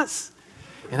 2 months.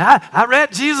 And I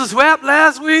read Jesus wept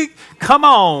last week. Come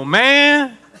on,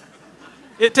 man.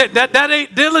 That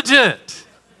ain't diligent.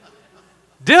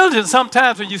 Diligent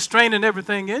sometimes when you're straining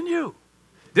everything in you.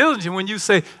 Diligent when you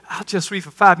say, I'll just read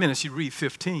for 5 minutes, you read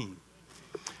 15.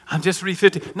 I'm just read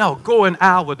 15. No, go an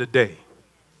hour today.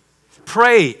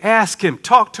 Pray, ask him,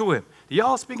 talk to him. Do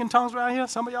y'all speak in tongues around here?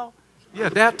 Some of y'all? Yeah,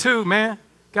 that too, man.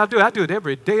 Got to do it. I do it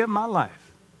every day of my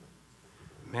life.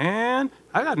 Man,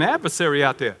 I got an adversary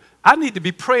out there. I need to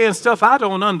be praying stuff I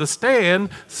don't understand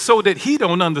so that he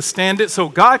don't understand it, so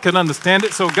God can understand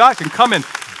it, so God can come and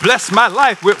bless my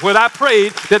life with what I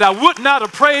prayed that I would not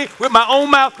have prayed with my own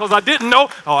mouth because I didn't know.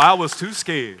 Oh, I was too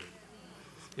scared.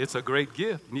 It's a great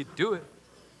gift. You need to do it.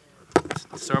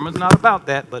 The sermon's not about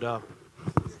that, but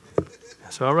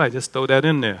that's all right. Just throw that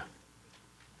in there.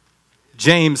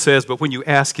 James says, but when you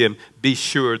ask him, be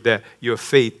sure that your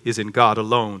faith is in God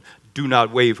alone. Do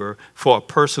not waver, for a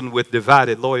person with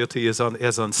divided loyalty is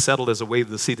as unsettled as a wave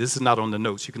of the sea. This is not on the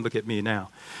notes. You can look at me now.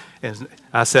 And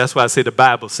that's why I say the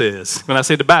Bible says. When I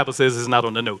say the Bible says, it's not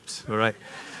on the notes, all right?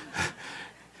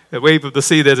 The wave of the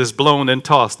sea that is blown and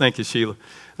tossed. Thank you, Sheila.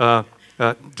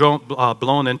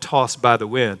 Blown and tossed by the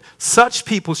wind. Such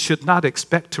people should not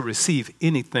expect to receive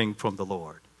anything from the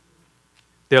Lord.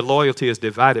 Their loyalty is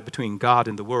divided between God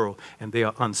and the world, and they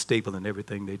are unstable in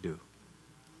everything they do.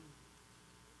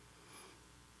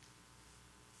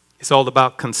 It's all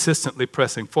about consistently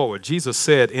pressing forward. Jesus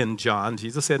said in John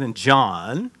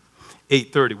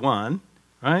 8:31,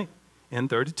 right? And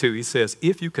 32, he says,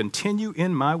 if you continue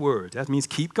in my word, that means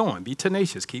keep going, be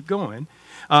tenacious, keep going,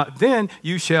 then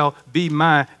you shall be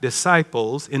my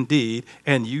disciples indeed,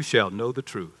 and you shall know the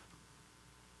truth.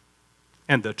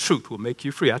 And the truth will make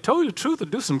you free. I told you the truth will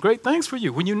do some great things for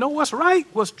you. When you know what's right,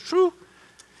 what's true,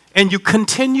 and you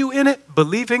continue in it,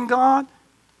 believing God.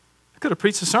 I could have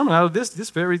preached a sermon out of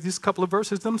these couple of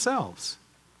verses themselves.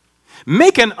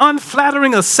 Make an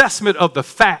unflattering assessment of the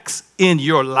facts in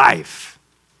your life.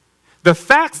 The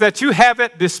facts that you have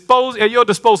at your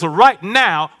disposal right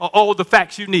now are all the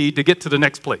facts you need to get to the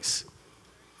next place.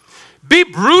 Be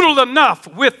brutal enough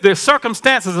with the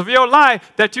circumstances of your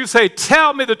life that you say,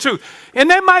 tell me the truth. And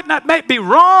they might be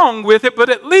wrong with it, but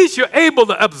at least you're able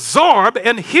to absorb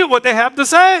and hear what they have to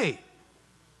say.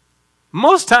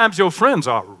 Most times your friends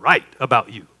are right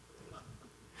about you.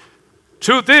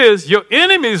 Truth is, your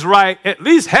enemy's right at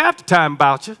least half the time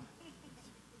about you.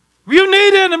 You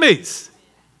need enemies.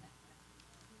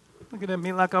 Looking at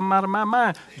me like I'm out of my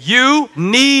mind. You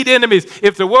need enemies.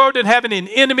 If the world didn't have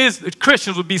any enemies,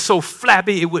 Christians would be so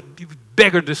flabby it would be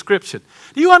beggar description.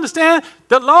 Do you understand?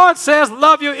 The Lord says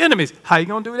love your enemies. How you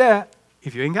going to do that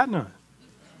if you ain't got none?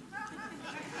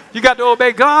 You got to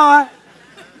obey God.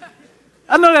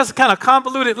 I know that's kind of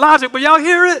convoluted logic, but y'all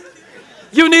hear it?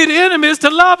 You need enemies to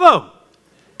love them.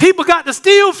 People got to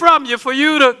steal from you for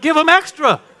you to give them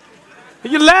extra.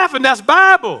 You're laughing, that's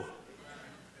Bible.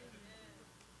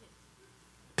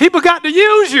 People got to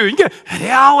use you.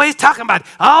 They're always talking about it,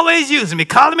 always using me,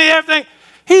 calling me everything.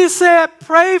 He said,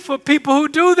 pray for people who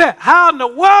do that. How in the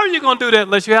world are you going to do that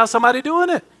unless you have somebody doing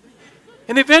it?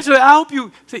 And eventually, I hope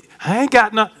you see, I ain't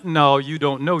got nothing. No, you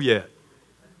don't know yet.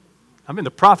 I'm in the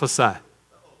prophesy.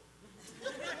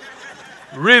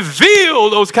 Reveal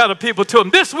those kind of people to them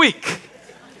this week.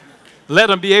 Let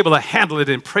them be able to handle it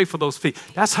and pray for those people.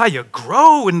 That's how you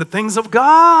grow in the things of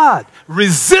God.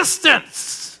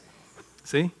 Resistance.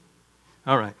 See?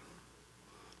 All right.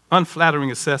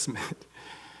 Unflattering assessment.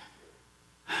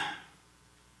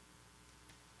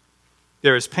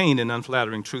 There is pain in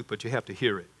unflattering truth, but you have to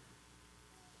hear it.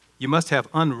 You must have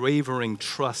unwavering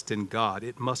trust in God.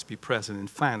 It must be present. And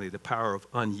finally, the power of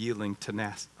unyielding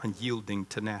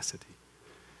tenacity.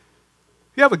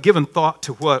 You ever given thought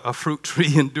to what a fruit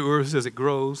tree endures as it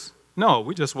grows? No,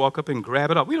 we just walk up and grab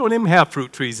it up. We don't even have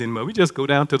fruit trees anymore. We just go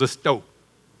down to the stove.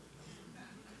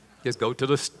 Just go to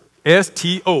the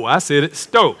S-T-O. I said it,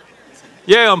 stove.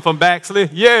 Yeah, I'm from Baxley.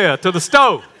 Yeah, to the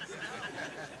stove.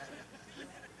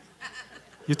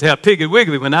 Used to have Piggly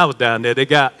Wiggly when I was down there. They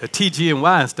got a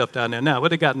TG&Y and stuff down there now. What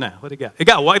they got now? What they got? They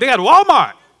got a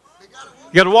Walmart.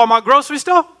 You got a Walmart grocery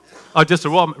store? Or just a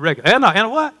Walmart regular? And a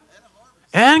what?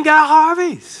 And got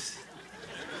Harvey's.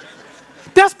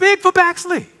 That's big for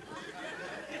Baxley.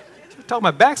 You're talking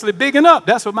about Baxley bigging up.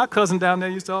 That's what my cousin down there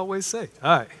used to always say.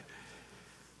 All right.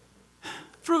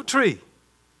 Fruit tree.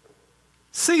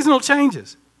 Seasonal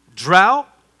changes. Drought,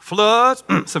 floods,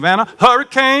 Savannah,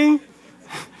 hurricane,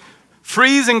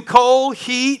 freezing cold,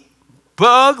 heat,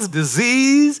 bugs,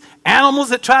 disease,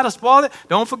 animals that try to spoil it.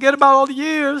 Don't forget about all the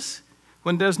years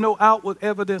When there's no outward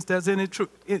evidence there's any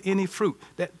fruit.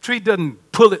 That tree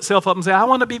doesn't pull itself up and say, I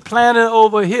want to be planted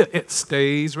over here. It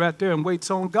stays right there and waits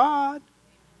on God.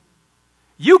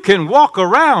 You can walk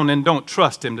around and don't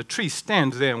trust him. The tree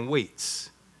stands there and waits.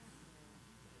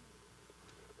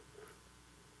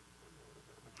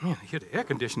 Man, I hear the air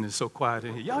conditioning is so quiet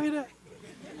in here. Y'all hear that?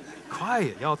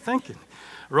 Quiet, y'all thinking.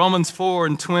 Romans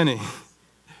 4:20.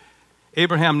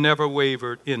 Abraham never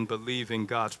wavered in believing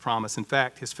God's promise. In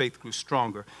fact, his faith grew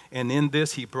stronger, and in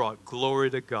this he brought glory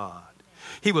to God.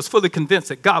 He was fully convinced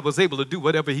that God was able to do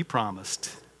whatever he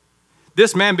promised.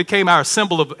 This man became our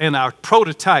symbol and our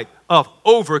prototype of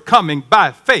overcoming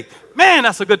by faith. Man,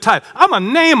 that's a good title. I'm going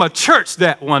to name a church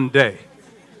that one day.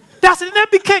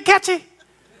 That'd be catchy.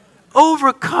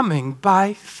 Overcoming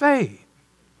by faith.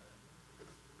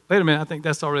 Wait a minute, I think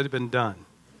that's already been done.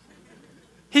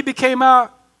 He became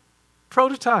our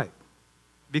prototype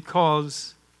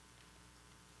because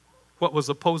what was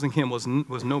opposing him was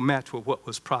no match with what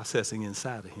was processing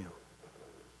inside of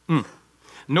him.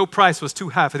 No price was too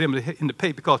high for him to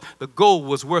pay because the gold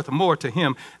was worth more to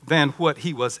him than what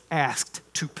he was asked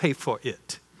to pay for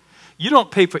it. You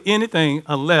don't pay for anything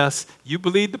unless you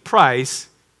believe the price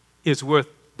is worth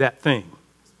that thing.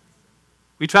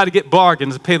 We try to get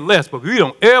bargains and pay less, but we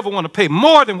don't ever want to pay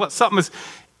more than what something is.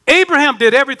 Abraham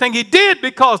did everything he did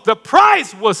because the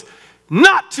price was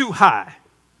not too high.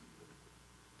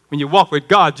 When you walk with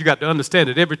God, you got to understand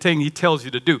that everything he tells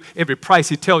you to do, every price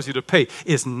he tells you to pay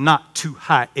is not too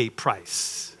high a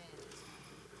price.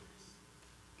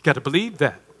 You got to believe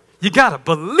that. You got to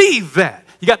believe that.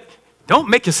 Don't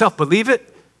make yourself believe it.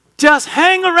 Just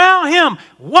hang around him.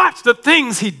 Watch the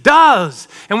things he does.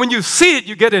 And when you see it,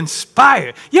 you get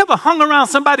inspired. You ever hung around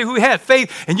somebody who had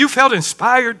faith and you felt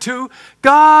inspired too?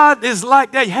 God is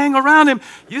like that. You hang around him,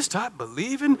 you start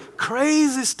believing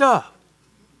crazy stuff.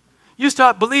 You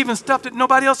start believing stuff that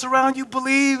nobody else around you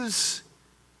believes.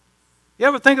 You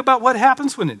ever think about what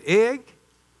happens when an egg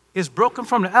is broken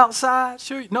from the outside?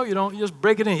 Sure, no, you don't. You just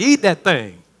break it and eat that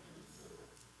thing.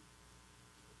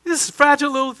 This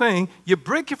fragile little thing, you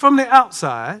break it from the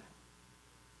outside,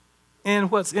 and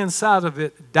what's inside of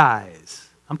it dies.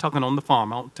 I'm talking on the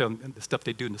farm. I don't tell them the stuff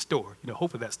they do in the store.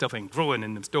 Hopefully that stuff ain't growing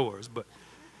in them stores. But,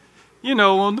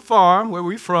 on the farm where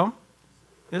we're from,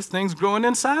 there's things growing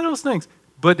inside those things.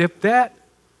 But if that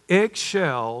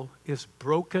eggshell is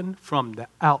broken from the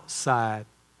outside,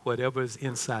 whatever is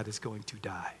inside is going to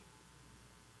die.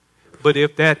 But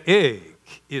if that egg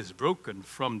is broken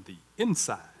from the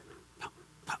inside,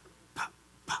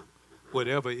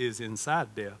 whatever is inside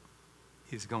there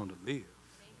is going to live.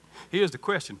 Here's the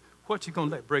question. What you going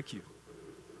to let break you?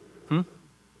 You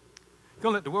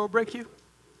going to let the world break you?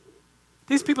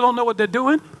 These people don't know what they're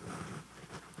doing.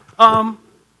 I'm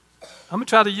going to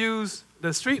try to use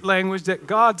the street language that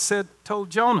God told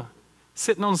Jonah,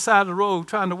 sitting on the side of the road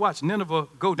trying to watch Nineveh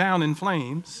go down in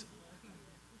flames.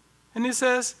 And he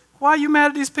says, why are you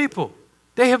mad at these people?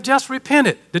 They have just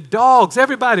repented. The dogs,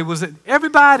 everybody was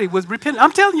repenting.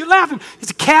 I'm telling you, laughing.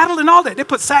 It's cattle and all that. They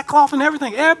put sackcloth and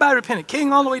everything. Everybody repented,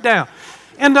 king all the way down.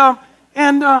 And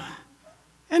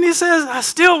he says, I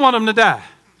still want them to die.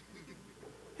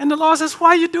 And the Lord says, why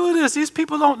are you doing this? These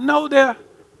people don't know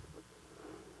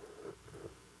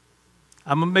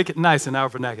I'm going to make it nice in our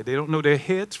vernacular. They don't know their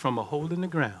heads from a hole in the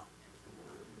ground.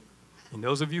 And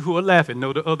those of you who are laughing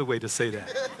know the other way to say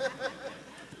that.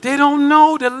 They don't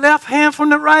know the left hand from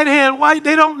the right hand. Why?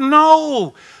 They don't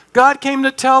know. God came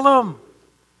to tell them.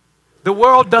 The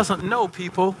world doesn't know,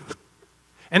 people.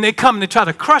 And they come and they try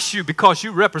to crush you because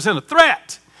you represent a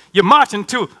threat. You're marching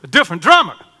to a different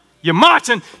drummer. You're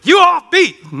marching, you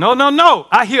offbeat. No.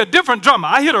 I hear a different drummer.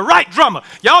 I hear the right drummer.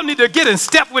 Y'all need to get in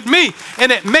step with me.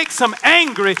 And it makes them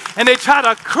angry. And they try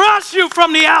to crush you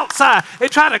from the outside. They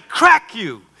try to crack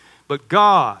you. But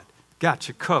God got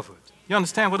you covered. You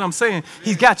understand what I'm saying?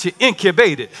 He's got you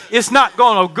incubated. It's not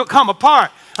going to come apart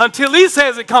until he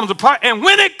says it comes apart. And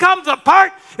when it comes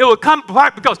apart, it will come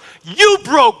apart because you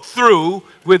broke through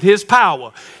with his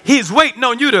power. He's waiting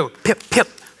on you to pip, pip,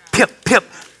 pip, pip,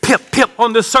 pip, pip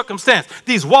on this circumstance.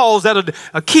 These walls that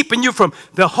are keeping you from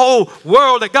the whole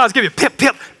world that God's given you. Pip,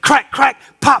 pip, crack, crack,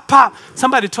 pop, pop.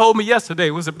 Somebody told me yesterday,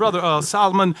 it was a brother,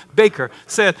 Solomon Baker,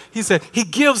 he said he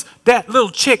gives that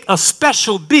little chick a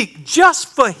special beak just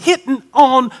for hitting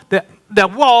on the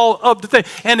wall of the thing.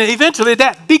 And eventually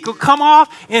that beak will come off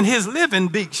and his living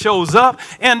beak shows up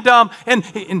and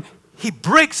he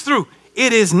breaks through.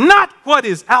 It is not what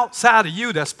is outside of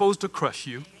you that's supposed to crush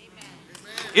you.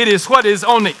 It is what is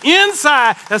on the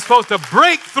inside that's supposed to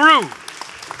break through.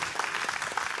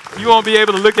 You won't be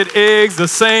able to look at eggs the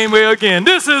same way again.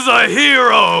 This is a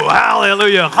hero.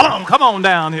 Hallelujah. Come on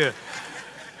down here.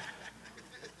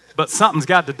 But something's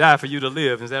got to die for you to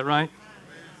live. Is that right?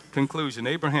 Conclusion.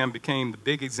 Abraham became the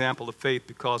big example of faith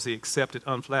because he accepted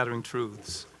unflattering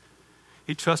truths.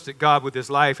 He trusted God with his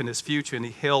life and his future, and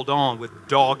he held on with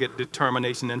dogged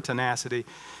determination and tenacity.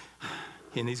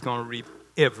 And he's going to reap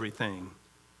everything.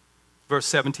 Verse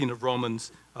 17 of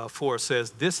Romans 4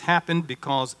 says, this happened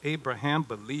because Abraham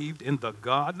believed in the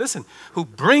God, listen, who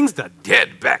brings the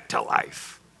dead back to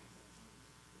life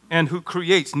and who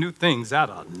creates new things out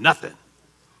of nothing.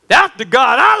 That's the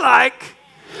God I like.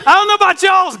 I don't know about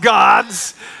y'all's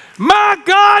gods. My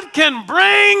God can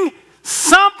bring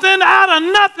something out of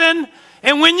nothing,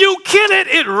 and when you kill it,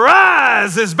 it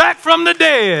rises back from the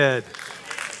dead.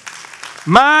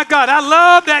 My God, I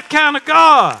love that kind of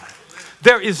God.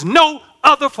 There is no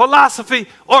other philosophy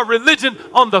or religion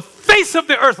on the face of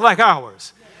the earth like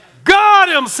ours.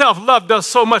 God himself loved us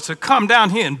so much to come down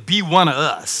here and be one of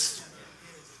us.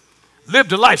 Live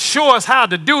the life, show us how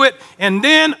to do it, and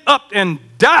then up and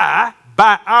die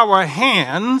by our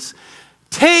hands,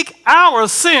 take our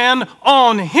sin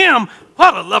on him,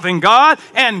 what a loving God,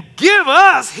 and give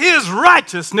us his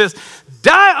righteousness,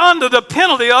 die under the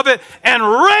penalty of it, and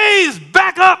raise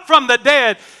back up from the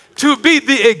dead to be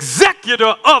the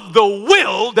executor of the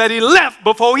will that he left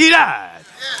before he died.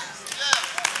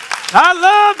 I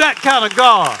love that kind of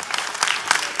God.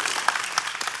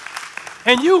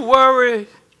 And you worry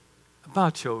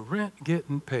about your rent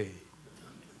getting paid.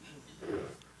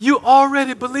 You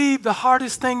already believe the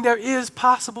hardest thing there is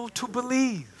possible to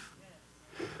believe.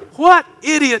 What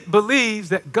idiot believes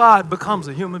that God becomes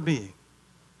a human being?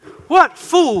 What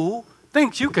fool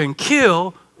thinks you can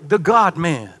kill the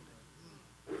God-man?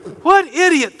 What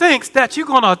idiot thinks that you're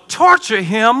going to torture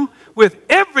him with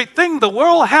everything the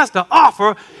world has to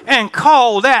offer and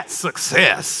call that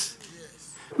success?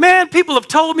 Man, people have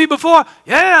told me before,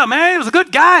 yeah, man, he was a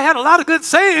good guy, had a lot of good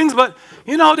sayings, but,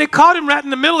 you know, they caught him right in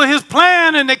the middle of his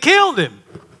plan and they killed him.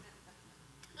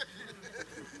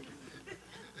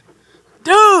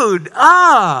 Dude,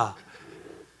 that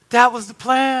was the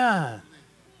plan.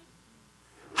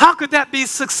 How could that be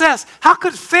success? How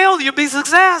could failure be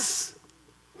success?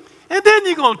 And then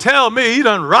you're going to tell me he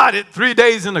done rotted 3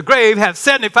 days in the grave, had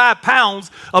 75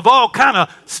 pounds of all kind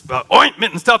of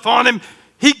ointment and stuff on him.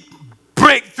 He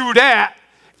break through that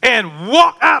and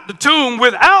walk out the tomb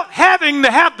without having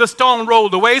to have the stone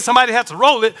rolled away. Somebody had to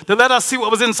roll it to let us see what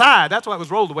was inside. That's why it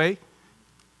was rolled away.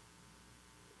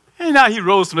 And now he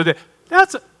rose from the dead.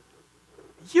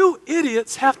 You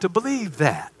idiots have to believe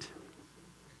that.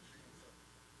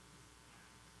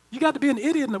 You got to be an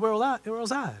idiot in the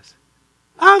world's eyes.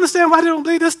 I understand why they don't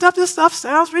believe this stuff. This stuff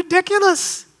sounds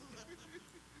ridiculous.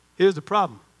 Here's the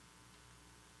problem.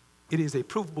 It is a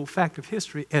provable fact of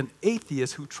history, and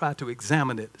atheists who try to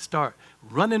examine it start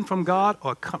running from God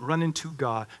or running to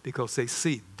God because they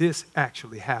see this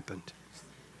actually happened.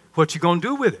 What you going to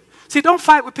do with it? See, don't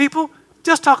fight with people.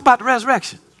 Just talk about the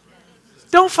resurrection.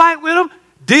 Don't fight with them.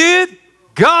 Did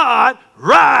God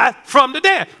rise from the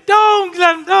dead? Don't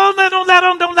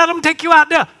let them take you out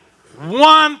there.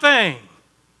 One thing.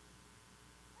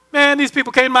 Man, these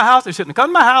people came to my house. They shouldn't have come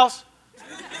to my house.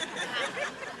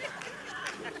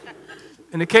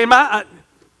 And they came out.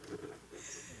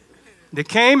 They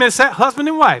came and sat husband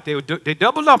and wife. They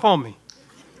doubled up on me.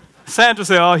 Sandra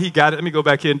said, oh, he got it. Let me go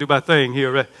back here and do my thing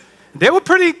here. They were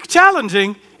pretty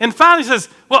challenging. And finally says,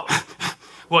 well,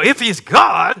 if he's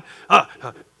God,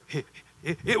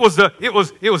 it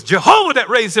was Jehovah that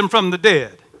raised him from the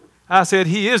dead. I said,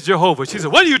 he is Jehovah. She said,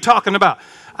 what are you talking about?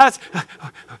 I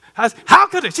said, how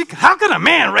could a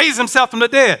man raise himself from the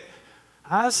dead?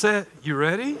 I said, you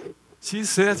ready? She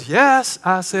says, yes.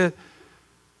 I said,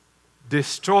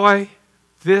 destroy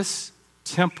this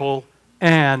temple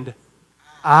and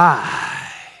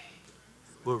I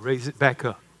will raise it back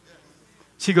up.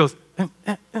 She goes,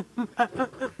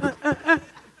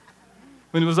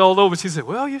 When it was all over, she said,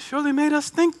 well, you surely made us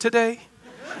think today.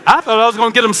 I thought I was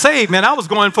going to get them saved, man. I was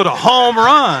going for the home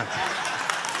run.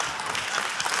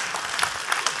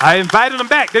 I invited them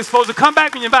back. They're supposed to come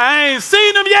back when you invite. I ain't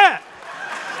seen them yet.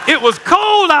 It was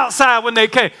cold outside when they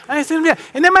came. I ain't seen them yet.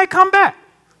 And they might come back.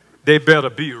 They better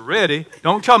be ready.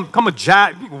 Don't come a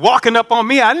giant walking up on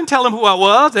me. I didn't tell them who I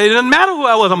was. It didn't matter who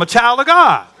I was. I'm a child of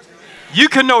God. You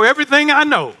can know everything I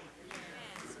know.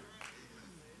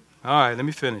 All right, let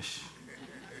me finish.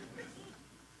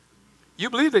 You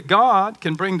believe that God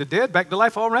can bring the dead back to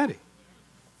life already.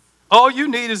 All you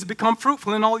need is to become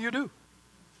fruitful in all you do.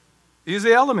 These are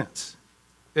the elements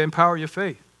that empower your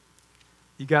faith.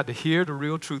 You got to hear the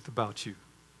real truth about you.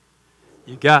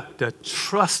 You got to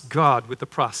trust God with the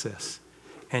process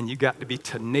And you got to be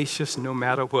tenacious no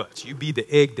matter what. You be the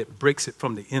egg that breaks it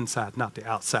from the inside, not the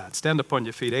outside. Stand up on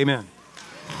your feet. Amen.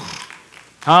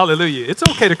 Hallelujah. It's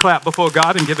okay to clap before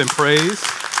God and give him praise.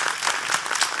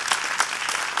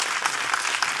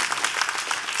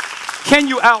 Can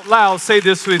you out loud say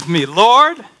this with me?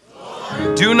 Lord,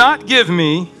 do not give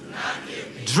me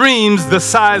dreams the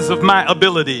size of my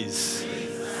abilities,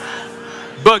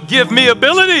 but give me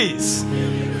abilities.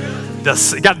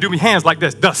 You got to do me hands like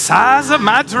this. The size of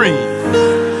my dream.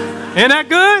 Ain't that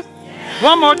good?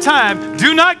 One more time.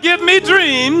 Do not give me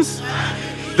dreams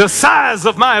the size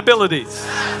of my abilities,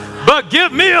 but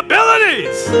give me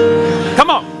abilities. Come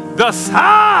on. The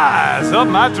size of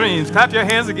my dreams. Clap your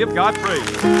hands and give God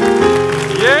praise.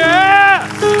 Yeah.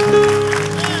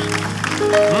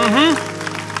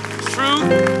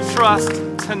 Truth, trust,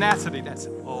 tenacity. That's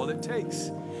all it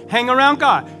takes. Hang around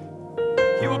God.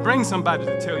 He will bring somebody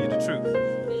to tell you the truth.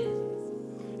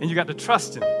 And you got to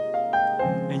trust him.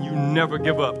 And you never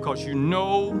give up because you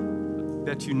know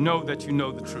that you know that you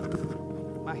know the truth.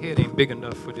 My head ain't big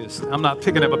enough for this. I'm not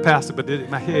picking up a pastor, but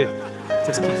my head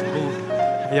just keeps moving.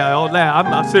 Yeah, I'll laugh.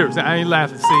 I'm serious. I ain't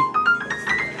laughing. See,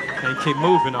 they keep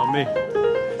moving on me.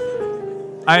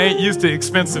 I ain't used to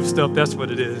expensive stuff. That's what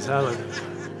it is. Hallelujah.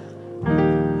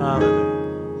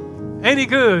 Hallelujah. Ain't he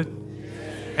good?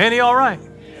 Ain't he all right?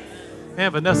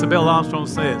 And Vanessa Bell Armstrong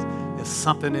says, there's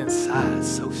something inside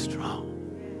so strong.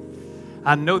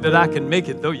 I know that I can make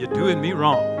it though you're doing me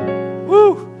wrong.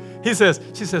 Woo! She says,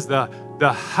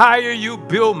 the higher you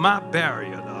build my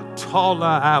barrier, the taller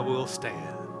I will stand.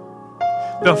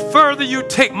 The further you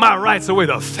take my rights away,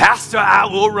 the faster I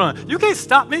will run. You can't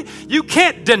stop me. You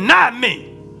can't deny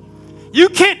me. You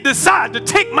can't decide to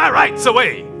take my rights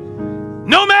away.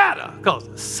 No matter, because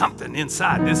there's something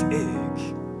inside this egg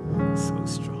so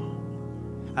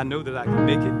strong. I know that I can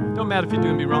make it. Don't matter if you're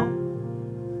doing me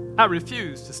wrong. I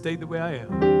refuse to stay the way I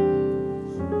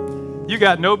am. You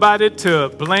got nobody to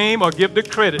blame or give the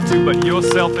credit to but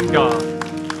yourself and God.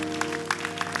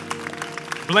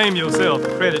 Blame yourself,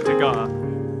 credit to God.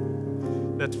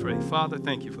 Let's pray. Father,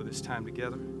 thank you for this time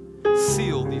together.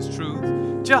 Seal these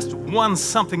truths. Just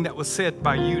something that was said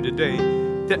by you today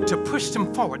that to push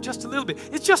them forward just a little bit.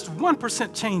 It's just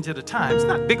 1% change at a time. It's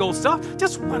not big old stuff,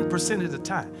 just 1% at a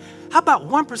time. How about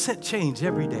 1% change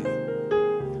every day?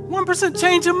 1%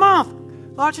 change a month.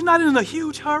 Lord, you're not in a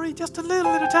huge hurry, just a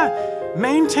little at a time.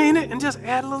 Maintain it and just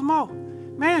add a little more.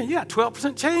 Man, you got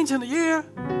 12% change in a year.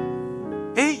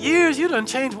 8 years, you done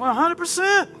changed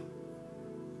 100%.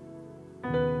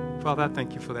 Father, I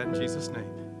thank you for that in Jesus'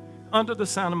 name. Under the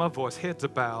sound of my voice, heads are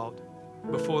bowed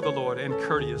before the Lord and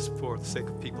courteous for the sake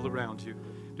of people around you.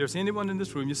 If there's anyone in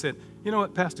this room, you said, you know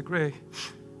what, Pastor Greg,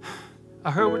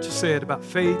 I heard what you said about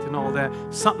faith and all that.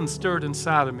 Something stirred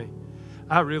inside of me.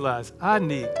 I realized I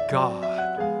need God.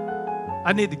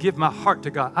 I need to give my heart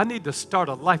to God. I need to start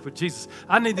a life with Jesus.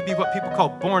 I need to be what people call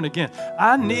born again.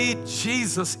 I need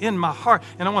Jesus in my heart,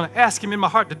 and I want to ask him in my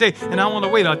heart today, and I want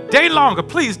to wait a day longer.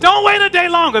 Please don't wait a day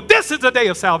longer. This is the day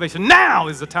of salvation. Now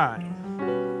is the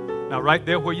time. Now, right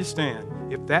there where you stand,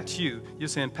 if that's you, you're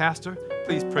saying, Pastor,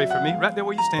 please pray for me. Right there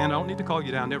where you stand, I don't need to call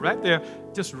you down there. Right there,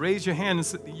 just raise your hand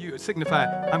and you signify,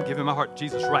 I'm giving my heart to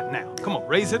Jesus right now. Come on,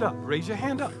 raise it up. Raise your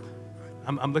hand up.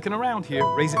 I'm looking around here.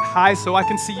 Raise it high so I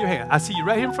can see your hand. I see you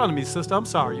right here in front of me, sister. I'm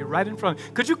sorry. You're right in front of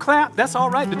me. Could you clap? That's all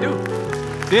right to do.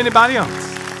 To anybody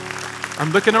else?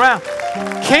 I'm looking around.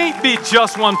 Can't be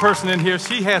just one person in here.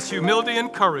 She has humility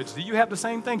and courage. Do you have the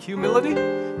same thing? Humility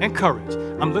and courage.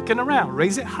 I'm looking around.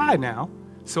 Raise it high now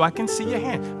so I can see your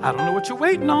hand. I don't know what you're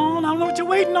waiting on. I don't know what you're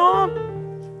waiting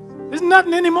on. There's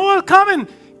nothing anymore coming.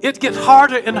 It gets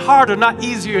harder and harder, not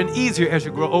easier and easier as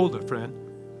you grow older, friend.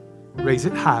 Raise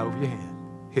it high over your head.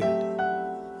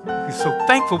 He's so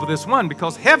thankful for this one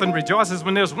because heaven rejoices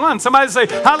when there's one. Somebody say,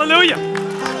 hallelujah.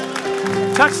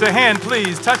 Touch their hand,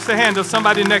 please. Touch the hand of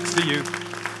somebody next to you.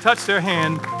 Touch their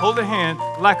hand. Hold their hand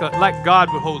like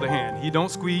God would hold a hand. He don't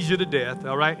squeeze you to death,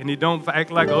 all right? And he don't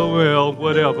act like, oh, well,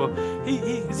 whatever.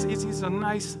 He's a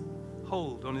nice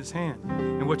hold on his hand.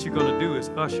 And what you're going to do is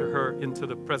usher her into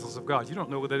the presence of God. You don't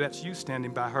know whether that's you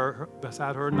standing by her,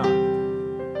 beside her or not.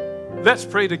 Let's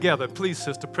pray together. Please,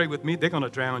 sister, pray with me. They're going to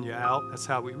drown you out. That's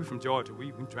how we're from Georgia.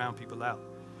 We drown people out.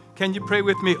 Can you pray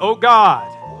with me? Oh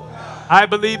God, I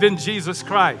believe in Jesus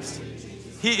Christ.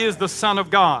 He is the Son of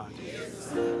God.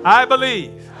 I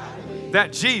believe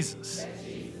that Jesus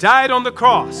died on the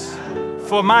cross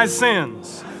for my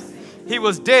sins. He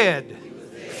was dead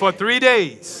for 3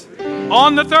 days.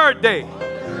 On the third day,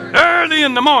 early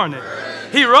in the morning,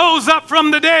 he rose up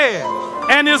from the dead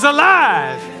and is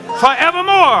alive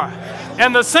forevermore.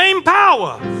 And the same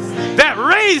power that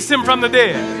raised him from the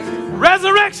dead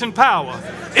resurrection power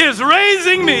is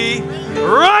raising me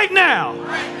right now.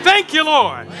 Thank you,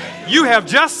 Lord. You have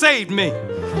just saved me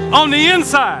on the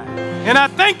inside, and I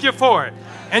thank you for it.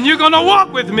 And you're going to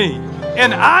walk with me,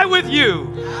 and I with you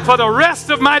for the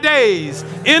rest of my days.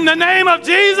 In the name of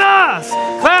Jesus,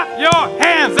 clap your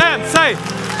hands and say,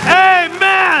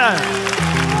 amen.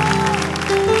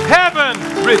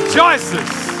 Heaven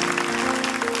rejoices